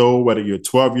 60 years old, whether you're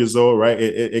 12 years old, right?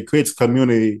 It creates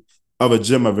community of a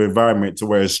gym, of environment to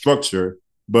where it's structured.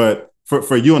 But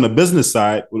for you on the business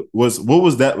side, what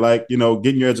was that like,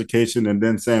 getting your education and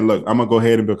then saying, look, I'm going to go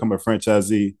ahead and become a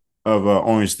franchisee of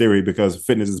Orange Theory because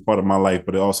fitness is part of my life,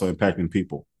 but it also impacting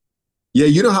people. Yeah,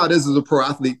 you know how it is as a pro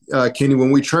athlete, Kenny.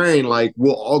 When we train, like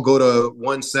we'll all go to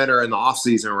one center in the off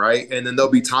season, right? And then there'll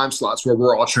be time slots where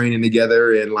we're all training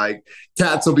together, and like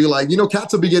cats will be like,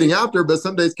 cats will be getting after, but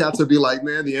some days cats will be like,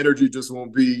 man, the energy just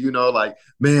won't be, like,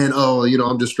 man, oh,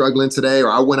 I'm just struggling today, or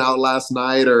I went out last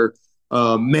night, or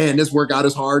man, this workout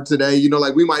is hard today.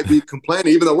 Like we might be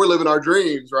complaining, even though we're living our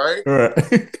dreams, right? All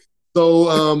right.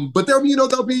 So, but there'll be,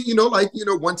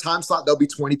 one time slot, there'll be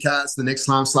 20 cats. The next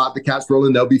time slot, the cats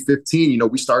rolling, there'll be 15.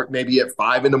 We start maybe at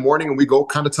 5 in the morning and we go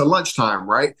kind of to lunchtime,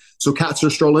 right? So cats are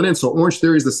strolling in. So Orange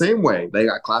Theory is the same way. They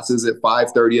got classes at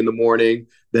 5:30 in the morning.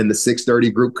 Then the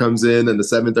 6:30 group comes in and the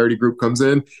 7:30 group comes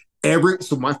in.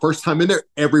 So my first time in there,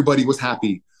 everybody was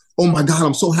happy. Oh my God,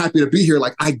 I'm so happy to be here.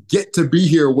 Like I get to be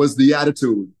here was the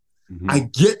attitude. Mm-hmm. I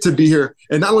get to be here.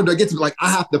 And not only do I get to be like, I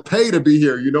have to pay to be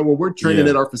here. When we're training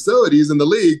at our facilities in the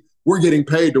league, we're getting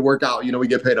paid to work out. We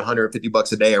get paid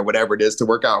 $150 a day or whatever it is to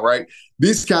work out, right?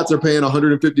 These cats are paying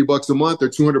 $150 a month or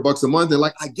 $200 a month. And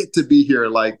like, I get to be here.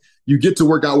 Like you get to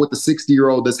work out with a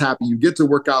 60-year-old that's happy. You get to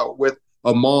work out with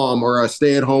a mom or a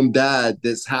stay-at-home dad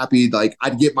that's happy. Like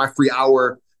I'd get my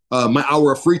hour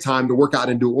of free time to work out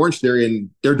and do Orange Theory, and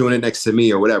they're doing it next to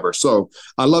me or whatever. So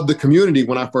I love the community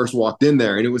when I first walked in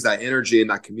there, and it was that energy and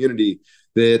that community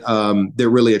that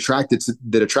really attracted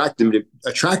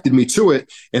me to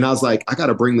it. And I was like, I got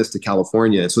to bring this to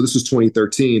California. So this was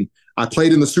 2013. I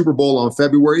played in the Super Bowl on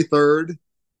February 3rd,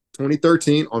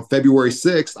 2013 on February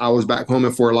 6th, I was back home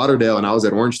in Fort Lauderdale and I was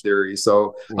at Orange Theory.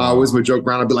 So I always Wow. would joke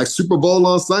around. I'd be like, Super Bowl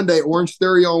on Sunday, Orange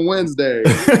Theory on Wednesday. And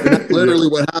that's Yeah. literally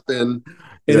what happened.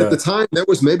 And at the Yeah. time, there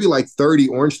was maybe like 30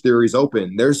 Orange Theories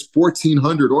open. There's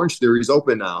 1,400 Orange Theories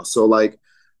open now. So like,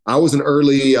 I was an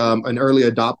early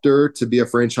adopter to be a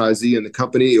franchisee in the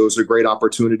company. It was a great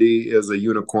opportunity. It was a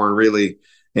unicorn, really,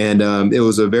 and it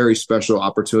was a very special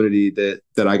opportunity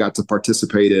that I got to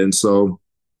participate in. So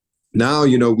now,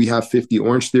 we have 50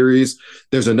 Orange Theories.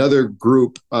 There's another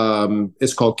group.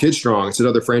 It's called Kid Strong. It's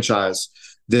another franchise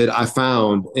that I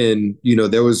found, and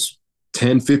there was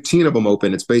 10, 15 of them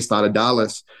open. It's based out of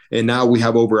Dallas, and now we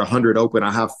have over 100 open.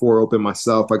 I have 4 open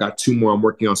myself. I got 2 more I'm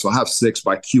working on, so I'll have 6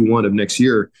 by Q1 of next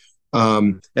year.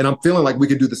 And I'm feeling like we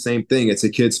could do the same thing. It's a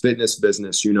kids fitness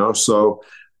business, So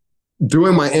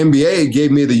doing my MBA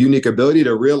gave me the unique ability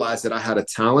to realize that I had a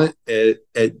talent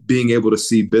at being able to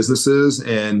see businesses.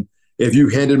 And if you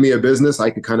handed me a business,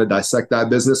 I could kind of dissect that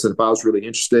business. And if I was really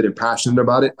interested and passionate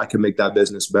about it, I could make that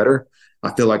business better.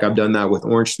 I feel like I've done that with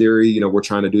Orange Theory. We're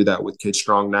trying to do that with Kid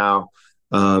Strong now.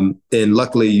 And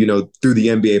luckily, through the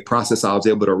MBA process, I was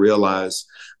able to realize,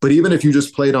 but even if you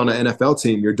just played on an NFL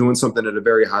team, you're doing something at a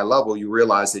very high level, you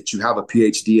realize that you have a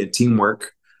PhD in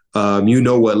teamwork. You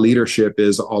know what leadership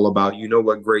is all about. You know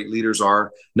what great leaders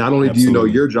are. Not only do you know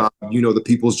Absolutely. your job, you know the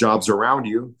people's jobs around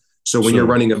you. So when you're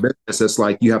Sure. running a business, it's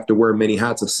like you have to wear many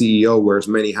hats. A CEO wears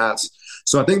many hats.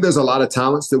 So I think there's a lot of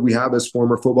talents that we have as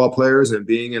former football players and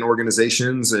being in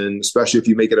organizations, and especially if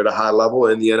you make it at a high level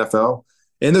in the NFL.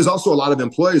 And there's also a lot of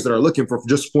employers that are looking for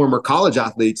just former college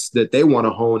athletes that they want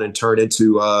to hone and turn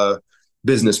into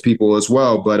business people as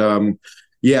well. But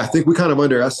yeah, I think we kind of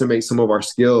underestimate some of our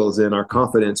skills and our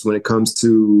confidence when it comes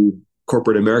to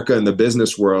corporate America and the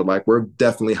business world. Like, we're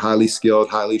definitely highly skilled,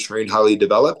 highly trained, highly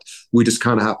developed. We just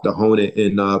kind of have to hone it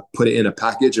and put it in a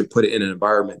package and put it in an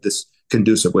environment that's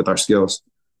conducive with our skills.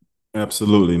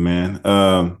 Absolutely, man.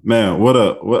 Man, what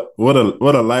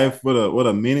a life, what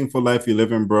a meaningful life you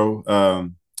live in, bro.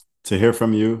 To hear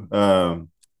from you,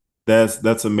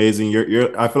 that's amazing.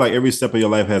 You're. I feel like every step of your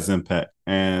life has impact,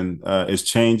 and it's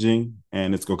changing,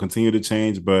 and it's gonna continue to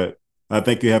change. But I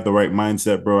think you have the right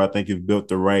mindset, bro. I think you've built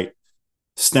the right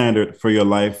standard for your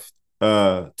life,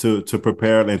 to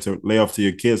prepare and to lay off to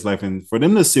your kids' life, and for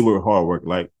them to see what hard work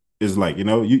like is like.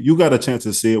 You got a chance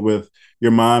to see it with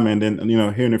your mom, and then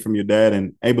hearing it from your dad,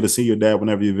 and able to see your dad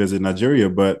whenever you visit Nigeria.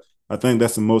 But I think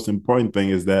that's the most important thing,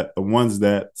 is that the ones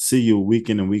that see you week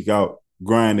in and week out,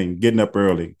 grinding, getting up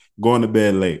early, going to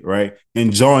bed late, right?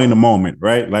 Enjoying the moment,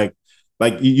 right? Like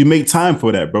you make time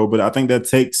for that, bro. But I think that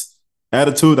takes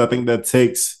attitude. I think that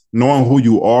takes knowing who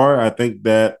you are. I think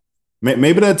that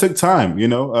maybe that took time,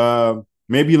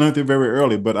 maybe you learned it very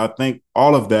early, but I think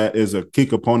all of that is a key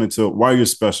component to why you're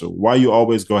special, why you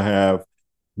always go have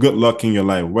good luck in your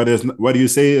life, whether you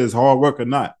say it's hard work or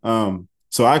not.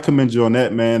 So I commend you on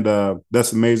that, man.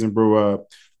 That's amazing, bro.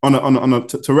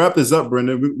 To wrap this up,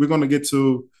 Brendon, we're going to get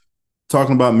to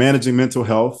talking about managing mental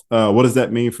health. What does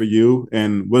that mean for you,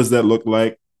 and what does that look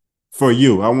like for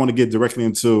you? I want to get directly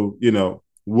into,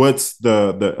 what's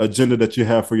the agenda that you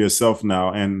have for yourself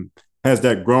now, and has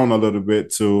that grown a little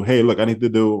bit to, hey, look, I need to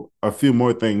do a few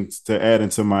more things to add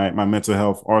into my mental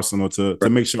health arsenal to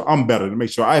make sure I'm better, to make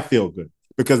sure I feel good,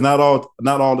 because not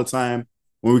all the time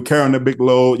when we're carrying a big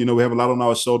load, we have a lot on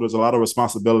our shoulders, a lot of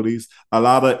responsibilities, a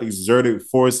lot of exerted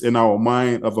force in our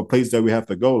mind of a place that we have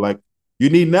to go. Like,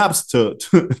 you need naps to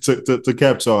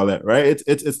capture all that, right?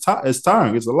 It's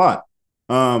tiring. It's a lot.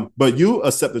 But you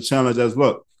accept the challenge as,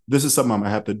 look, this is something I'm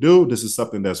gonna have to do. This is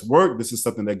something that's worked. This is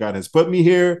something that God has put me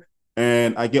here,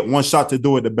 and I get one shot to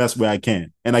do it the best way I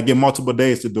can, and I get multiple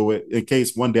days to do it in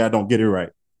case one day I don't get it right.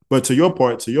 But to your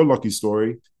part, to your lucky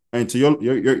story, and to your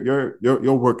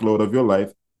workload of your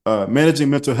life, managing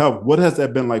mental health, what has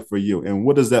that been like for you, and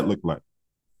what does that look like?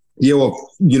 Yeah,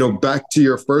 well, back to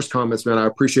your first comments, man. I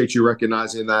appreciate you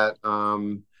recognizing that.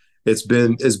 It's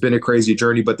been a crazy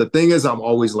journey, but the thing is, I'm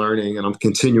always learning, and I'm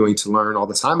continuing to learn all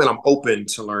the time, and I'm open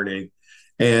to learning.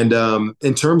 And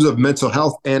in terms of mental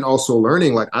health and also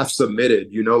learning, like, I've submitted.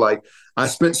 Like, I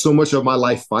spent so much of my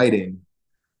life fighting,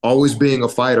 always being a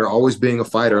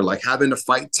fighter, like having to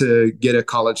fight to get a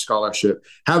college scholarship,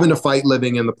 having to fight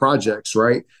living in the projects,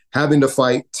 right? Having to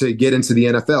fight to get into the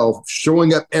NFL,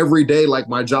 showing up every day like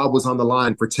my job was on the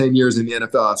line for 10 years in the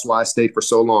NFL. That's why I stayed for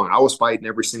so long. I was fighting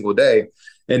every single day.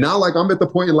 And now, like, I'm at the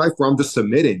point in life where I'm just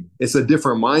submitting. It's a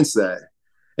different mindset.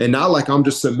 And now, like, I'm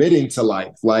just submitting to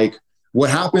life. Like,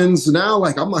 what happens now,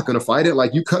 like, I'm not going to fight it.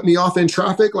 Like, you cut me off in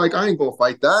traffic, like, I ain't going to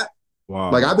fight that.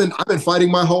 Like Wow. I've been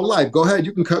fighting my whole life. Go ahead,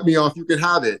 you can cut me off, you can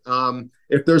have it.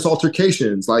 If there's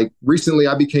altercations, like recently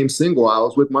I became single. I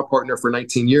was with my partner for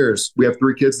 19 years. We have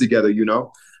 3 kids together,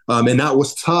 and that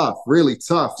was tough, really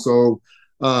tough. So,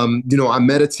 I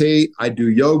meditate, I do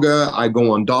yoga, I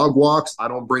go on dog walks. I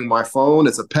don't bring my phone.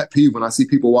 It's a pet peeve when I see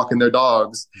people walking their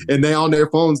dogs and they on their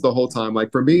phones the whole time.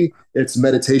 Like for me, it's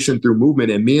meditation through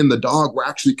movement, and me and the dog, we're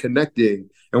actually connecting,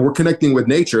 and we're connecting with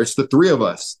nature. It's the three of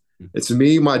us. It's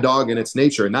me, my dog, and it's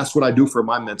nature. And that's what I do for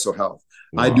my mental health.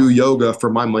 I do Wow. yoga for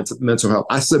my mental health.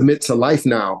 I submit to life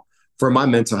now for my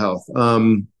mental health.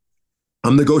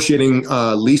 I'm negotiating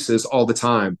leases all the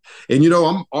time, and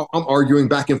I'm arguing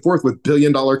back and forth with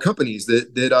billion-dollar companies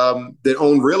that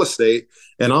own real estate,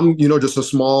 and I'm just a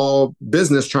small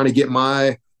business trying to get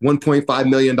my $1.5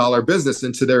 million business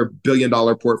into their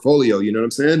billion-dollar portfolio. You know what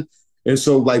I'm saying? And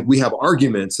so like we have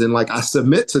arguments, and like I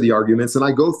submit to the arguments, and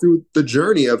I go through the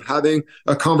journey of having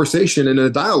a conversation and a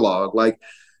dialogue.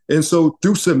 And so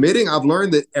through submitting, I've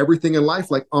learned that everything in life,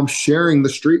 like I'm sharing the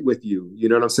street with you. You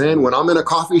know what I'm saying? When I'm in a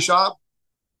coffee shop,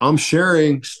 I'm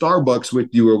sharing Starbucks with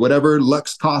you or whatever,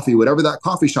 Lux Coffee, whatever that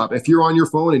coffee shop. If you're on your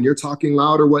phone and you're talking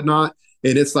loud or whatnot,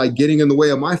 and it's like getting in the way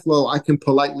of my flow, I can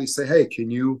politely say, hey, can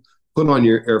you put on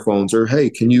your earphones? Or hey,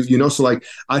 can you, so like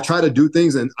I try to do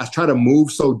things and I try to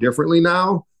move so differently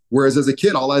now. Whereas as a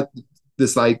kid, all I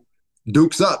this like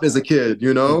dukes up as a kid,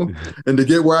 and to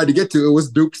get where I had to get to, it was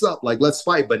dukes up, like let's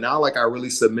fight. But now like I really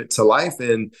submit to life,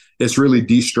 and it's really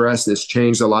de-stressed. It's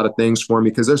changed a lot of things for me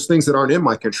because there's things that aren't in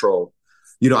my control.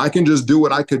 I can just do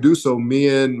what I could do so me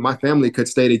and my family could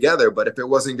stay together. But if it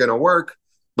wasn't going to work,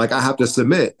 like I have to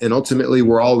submit. And ultimately,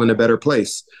 we're all in a better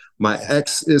place. My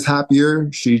ex is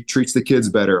happier. She treats the kids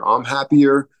better. I'm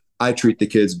happier. I treat the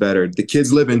kids better. The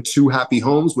kids live in 2 happy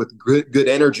homes with good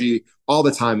energy all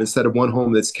the time instead of one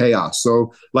home that's chaos.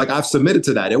 So, like, I've submitted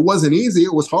to that. It wasn't easy.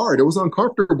 It was hard. It was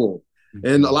uncomfortable.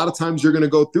 And a lot of times you're going to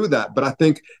go through that. But I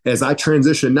think as I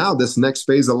transition now, this next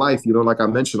phase of life, like I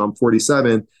mentioned, I'm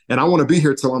 47 and I want to be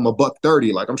here till I'm a buck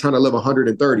 30. Like I'm trying to live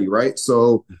 130, right?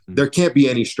 So there can't be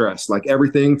any stress. Like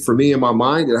everything for me in my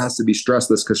mind, it has to be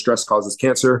stressless because stress causes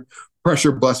cancer.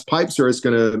 Pressure busts pipes or it's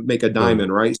going to make a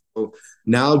diamond, right? So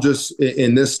now just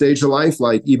in this stage of life,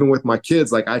 like even with my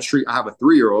kids, like I have a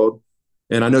 3-year-old.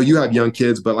 And I know you have young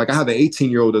kids, but like I have an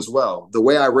 18-year-old as well. The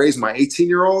way I raise my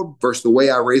 18-year-old versus the way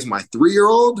I raise my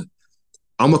 3-year-old,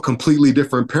 I'm a completely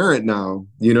different parent now.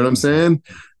 You know what I'm saying?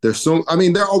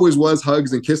 There always was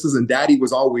hugs and kisses and daddy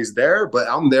was always there, but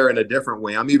I'm there in a different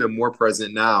way. I'm even more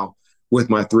present now with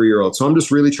my 3-year-old. So I'm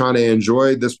just really trying to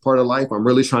enjoy this part of life. I'm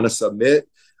really trying to submit.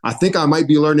 I think I might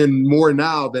be learning more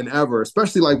now than ever,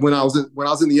 especially like when I was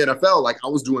in the NFL, like I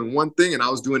was doing one thing and I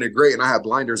was doing it great and I had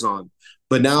blinders on.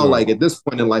 But now, Sure. like at this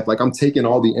point in life, like I'm taking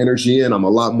all the energy in. I'm a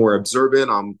lot more observant.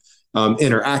 I'm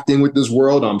interacting with this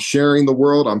world. I'm sharing the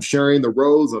world. I'm sharing the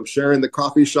roads. I'm sharing the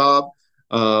coffee shop,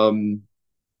 the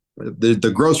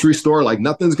grocery store. Like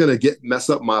nothing's gonna mess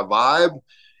up my vibe.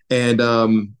 And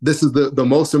this is the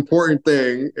most important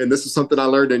thing. And this is something I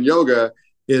learned in yoga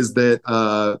is that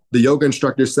the yoga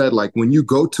instructor said, like when you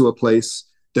go to a place,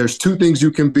 there's 2 things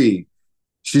you can be.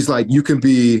 She's like, you can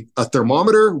be a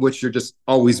thermometer, which you're just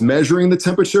always measuring the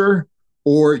temperature,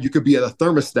 or you could be a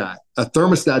thermostat. A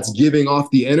thermostat's giving off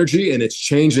the energy and it's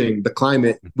changing the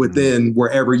climate within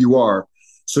wherever you are.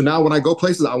 So now when I go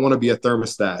places, I want to be a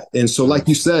thermostat. And so like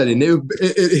you said, and it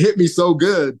hit me so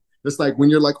good. It's like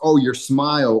when you're like, oh, your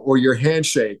smile or your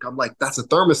handshake. I'm like, that's a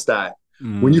thermostat.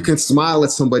 When you can smile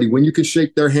at somebody, when you can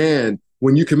shake their hand,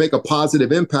 when you can make a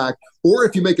positive impact, or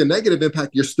if you make a negative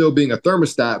impact, you're still being a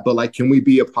thermostat. But like, can we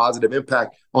be a positive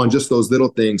impact on just those little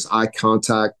things? Eye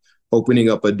contact, opening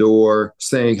up a door,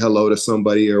 saying hello to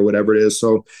somebody or whatever it is.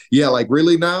 So yeah, like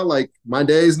really now, like my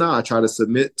days now, I try to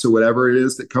submit to whatever it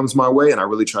is that comes my way. And I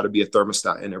really try to be a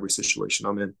thermostat in every situation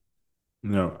I'm in.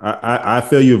 No, I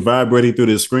feel you vibrating through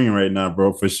the screen right now,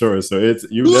 bro, for sure. So it's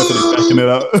you definitely backing it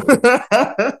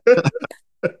up.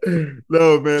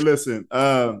 No, man, listen.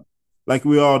 Like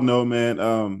we all know,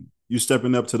 man, you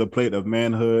stepping up to the plate of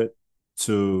manhood,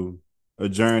 to a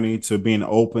journey, to being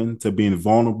open, to being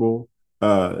vulnerable.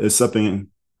 Is something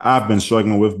I've been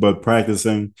struggling with, but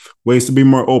practicing ways to be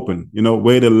more open,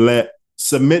 way to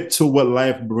submit to what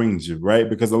life brings you, right?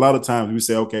 Because a lot of times we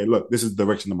say, okay, look, this is the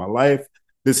direction of my life.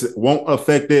 This won't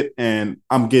affect it, and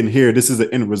I'm getting here. This is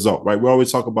the end result, right? We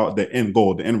always talk about the end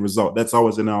goal, the end result. That's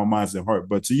always in our minds and heart.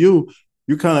 But to you,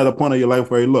 you're kind of at a point of your life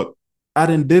where, look, I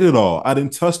didn't did it all. I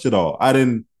didn't touch it all. I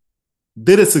didn't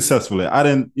did it successfully. I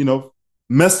didn't,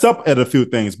 messed up at a few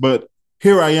things, but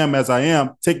here I am as I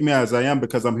am. Take me as I am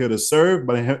because I'm here to serve,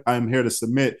 but I'm here to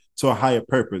submit to a higher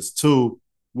purpose, to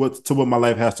what my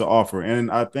life has to offer. And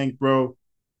I think, bro,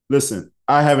 listen,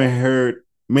 I haven't heard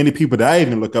many people that I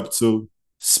even look up to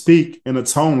speak in a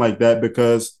tone like that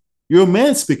because you're a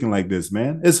man speaking like this,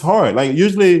 man. It's hard. Like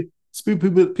usually people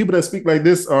that speak like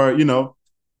this are,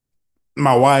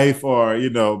 my wife or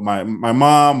my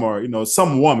mom or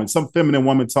some woman, some feminine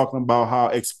woman talking about how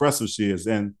expressive she is,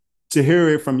 and to hear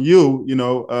it from you,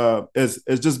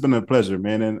 it's just been a pleasure,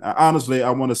 man. And honestly,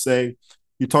 I want to say,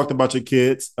 you talked about your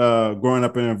kids growing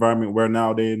up in an environment where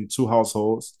now they're in two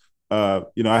households. I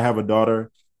have a daughter,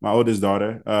 my oldest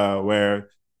daughter, where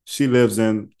she lives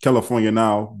in California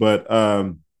now, but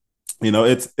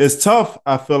it's tough.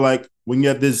 I feel like when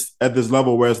you're at this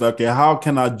level where it's like, okay, how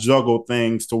can I juggle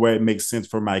things to where it makes sense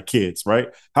for my kids, right?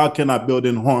 How can I build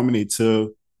in harmony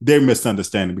to their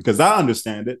misunderstanding? Because I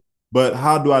understand it, but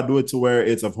how do I do it to where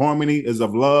it's of harmony, is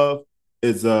of love,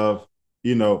 is of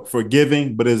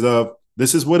forgiving, but is of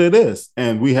this is what it is,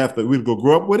 and we go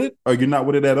grow up with it, or you're not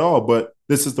with it at all. But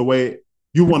this is the way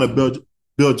you want to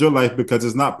build your life because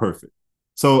it's not perfect.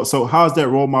 So how's that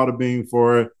role model being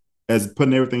for as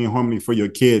putting everything in harmony for your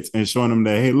kids and showing them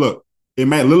that, hey, look, it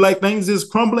might look like things is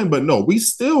crumbling, but no, we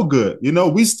still good.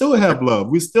 We still have love.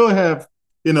 We still have,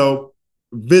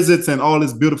 visits and all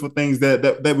these beautiful things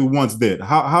that we once did.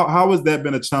 How has that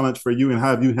been a challenge for you, and how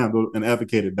have you handled and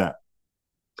advocated that?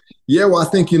 Yeah, well, I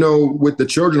think, with the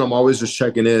children, I'm always just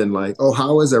checking in, like, oh,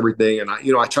 how is everything? And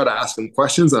I try to ask them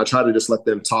questions, and I try to just let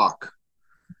them talk.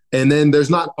 And then there's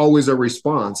not always a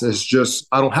response. It's just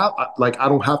I don't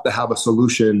have to have a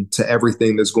solution to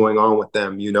everything that's going on with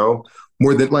them,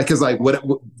 more than like, because like what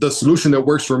the solution that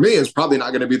works for me is probably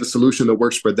not going to be the solution that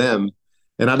works for them.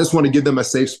 And I just want to give them a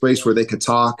safe space where they can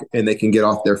talk and they can get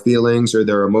off their feelings or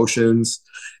their emotions.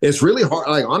 It's really hard.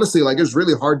 Like, honestly, like it's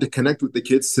really hard to connect with the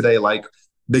kids today. Like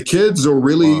the kids are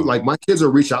really Wow. like, my kids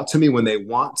will reach out to me when they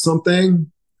want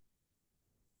something,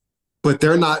 but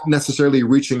they're not necessarily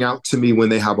reaching out to me when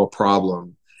they have a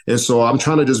problem. And so I'm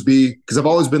trying to just be, because I've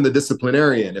always been the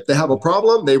disciplinarian. If they have a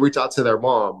problem, they reach out to their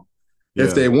mom. If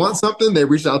Yeah. they want something, they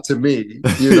reach out to me,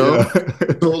 Yeah.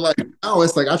 So like now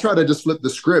it's like I try to just flip the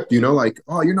script, like,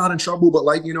 oh, you're not in trouble, but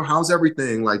like, how's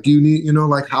everything? Like, do you need,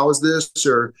 like, how is this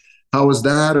or how is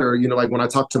that? Or, like when I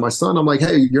talk to my son, I'm like,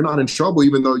 hey, you're not in trouble,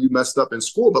 even though you messed up in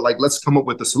school, but like, let's come up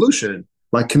with a solution.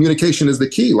 Like communication is the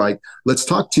key. Like, let's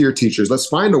talk to your teachers. Let's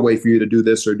find a way for you to do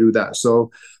this or do that.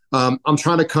 So I'm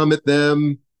trying to come at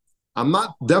them. I'm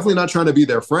not definitely not trying to be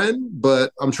their friend,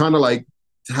 but I'm trying to like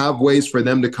have ways for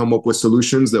them to come up with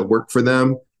solutions that work for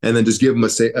them, and then just give them a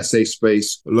safe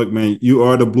space. Look, man, you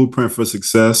are the blueprint for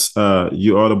success.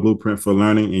 You are the blueprint for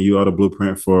learning, and you are the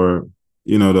blueprint for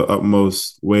the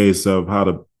utmost ways of how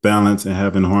to balance and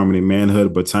have in harmony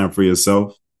manhood, but time for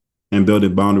yourself, and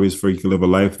building boundaries for you can live a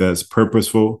life that's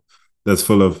purposeful, that's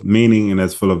full of meaning, and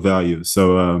that's full of value.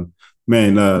 So,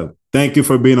 man, thank you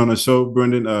for being on the show,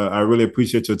 Brendon. I really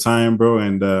appreciate your time, bro.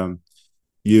 And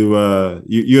you're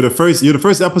the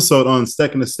first episode on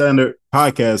Stacking the Standard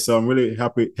podcast. So I'm really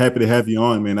happy to have you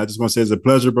on, man. I just want to say it's a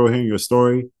pleasure, bro, hearing your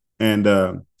story. And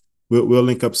we'll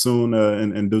link up soon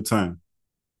in due time.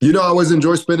 I always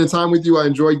enjoy spending time with you. I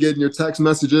enjoy getting your text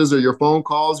messages or your phone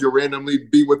calls. You'll randomly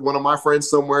be with one of my friends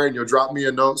somewhere and you'll drop me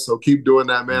a note. So keep doing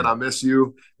that, man. I miss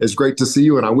you. It's great to see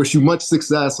you. And I wish you much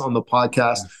success on the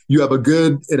podcast. You have a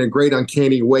good and a great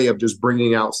uncanny way of just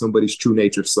bringing out somebody's true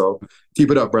nature. So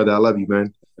keep it up, brother. I love you,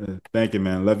 man. Thank you,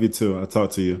 man. Love you too. I'll talk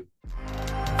to you.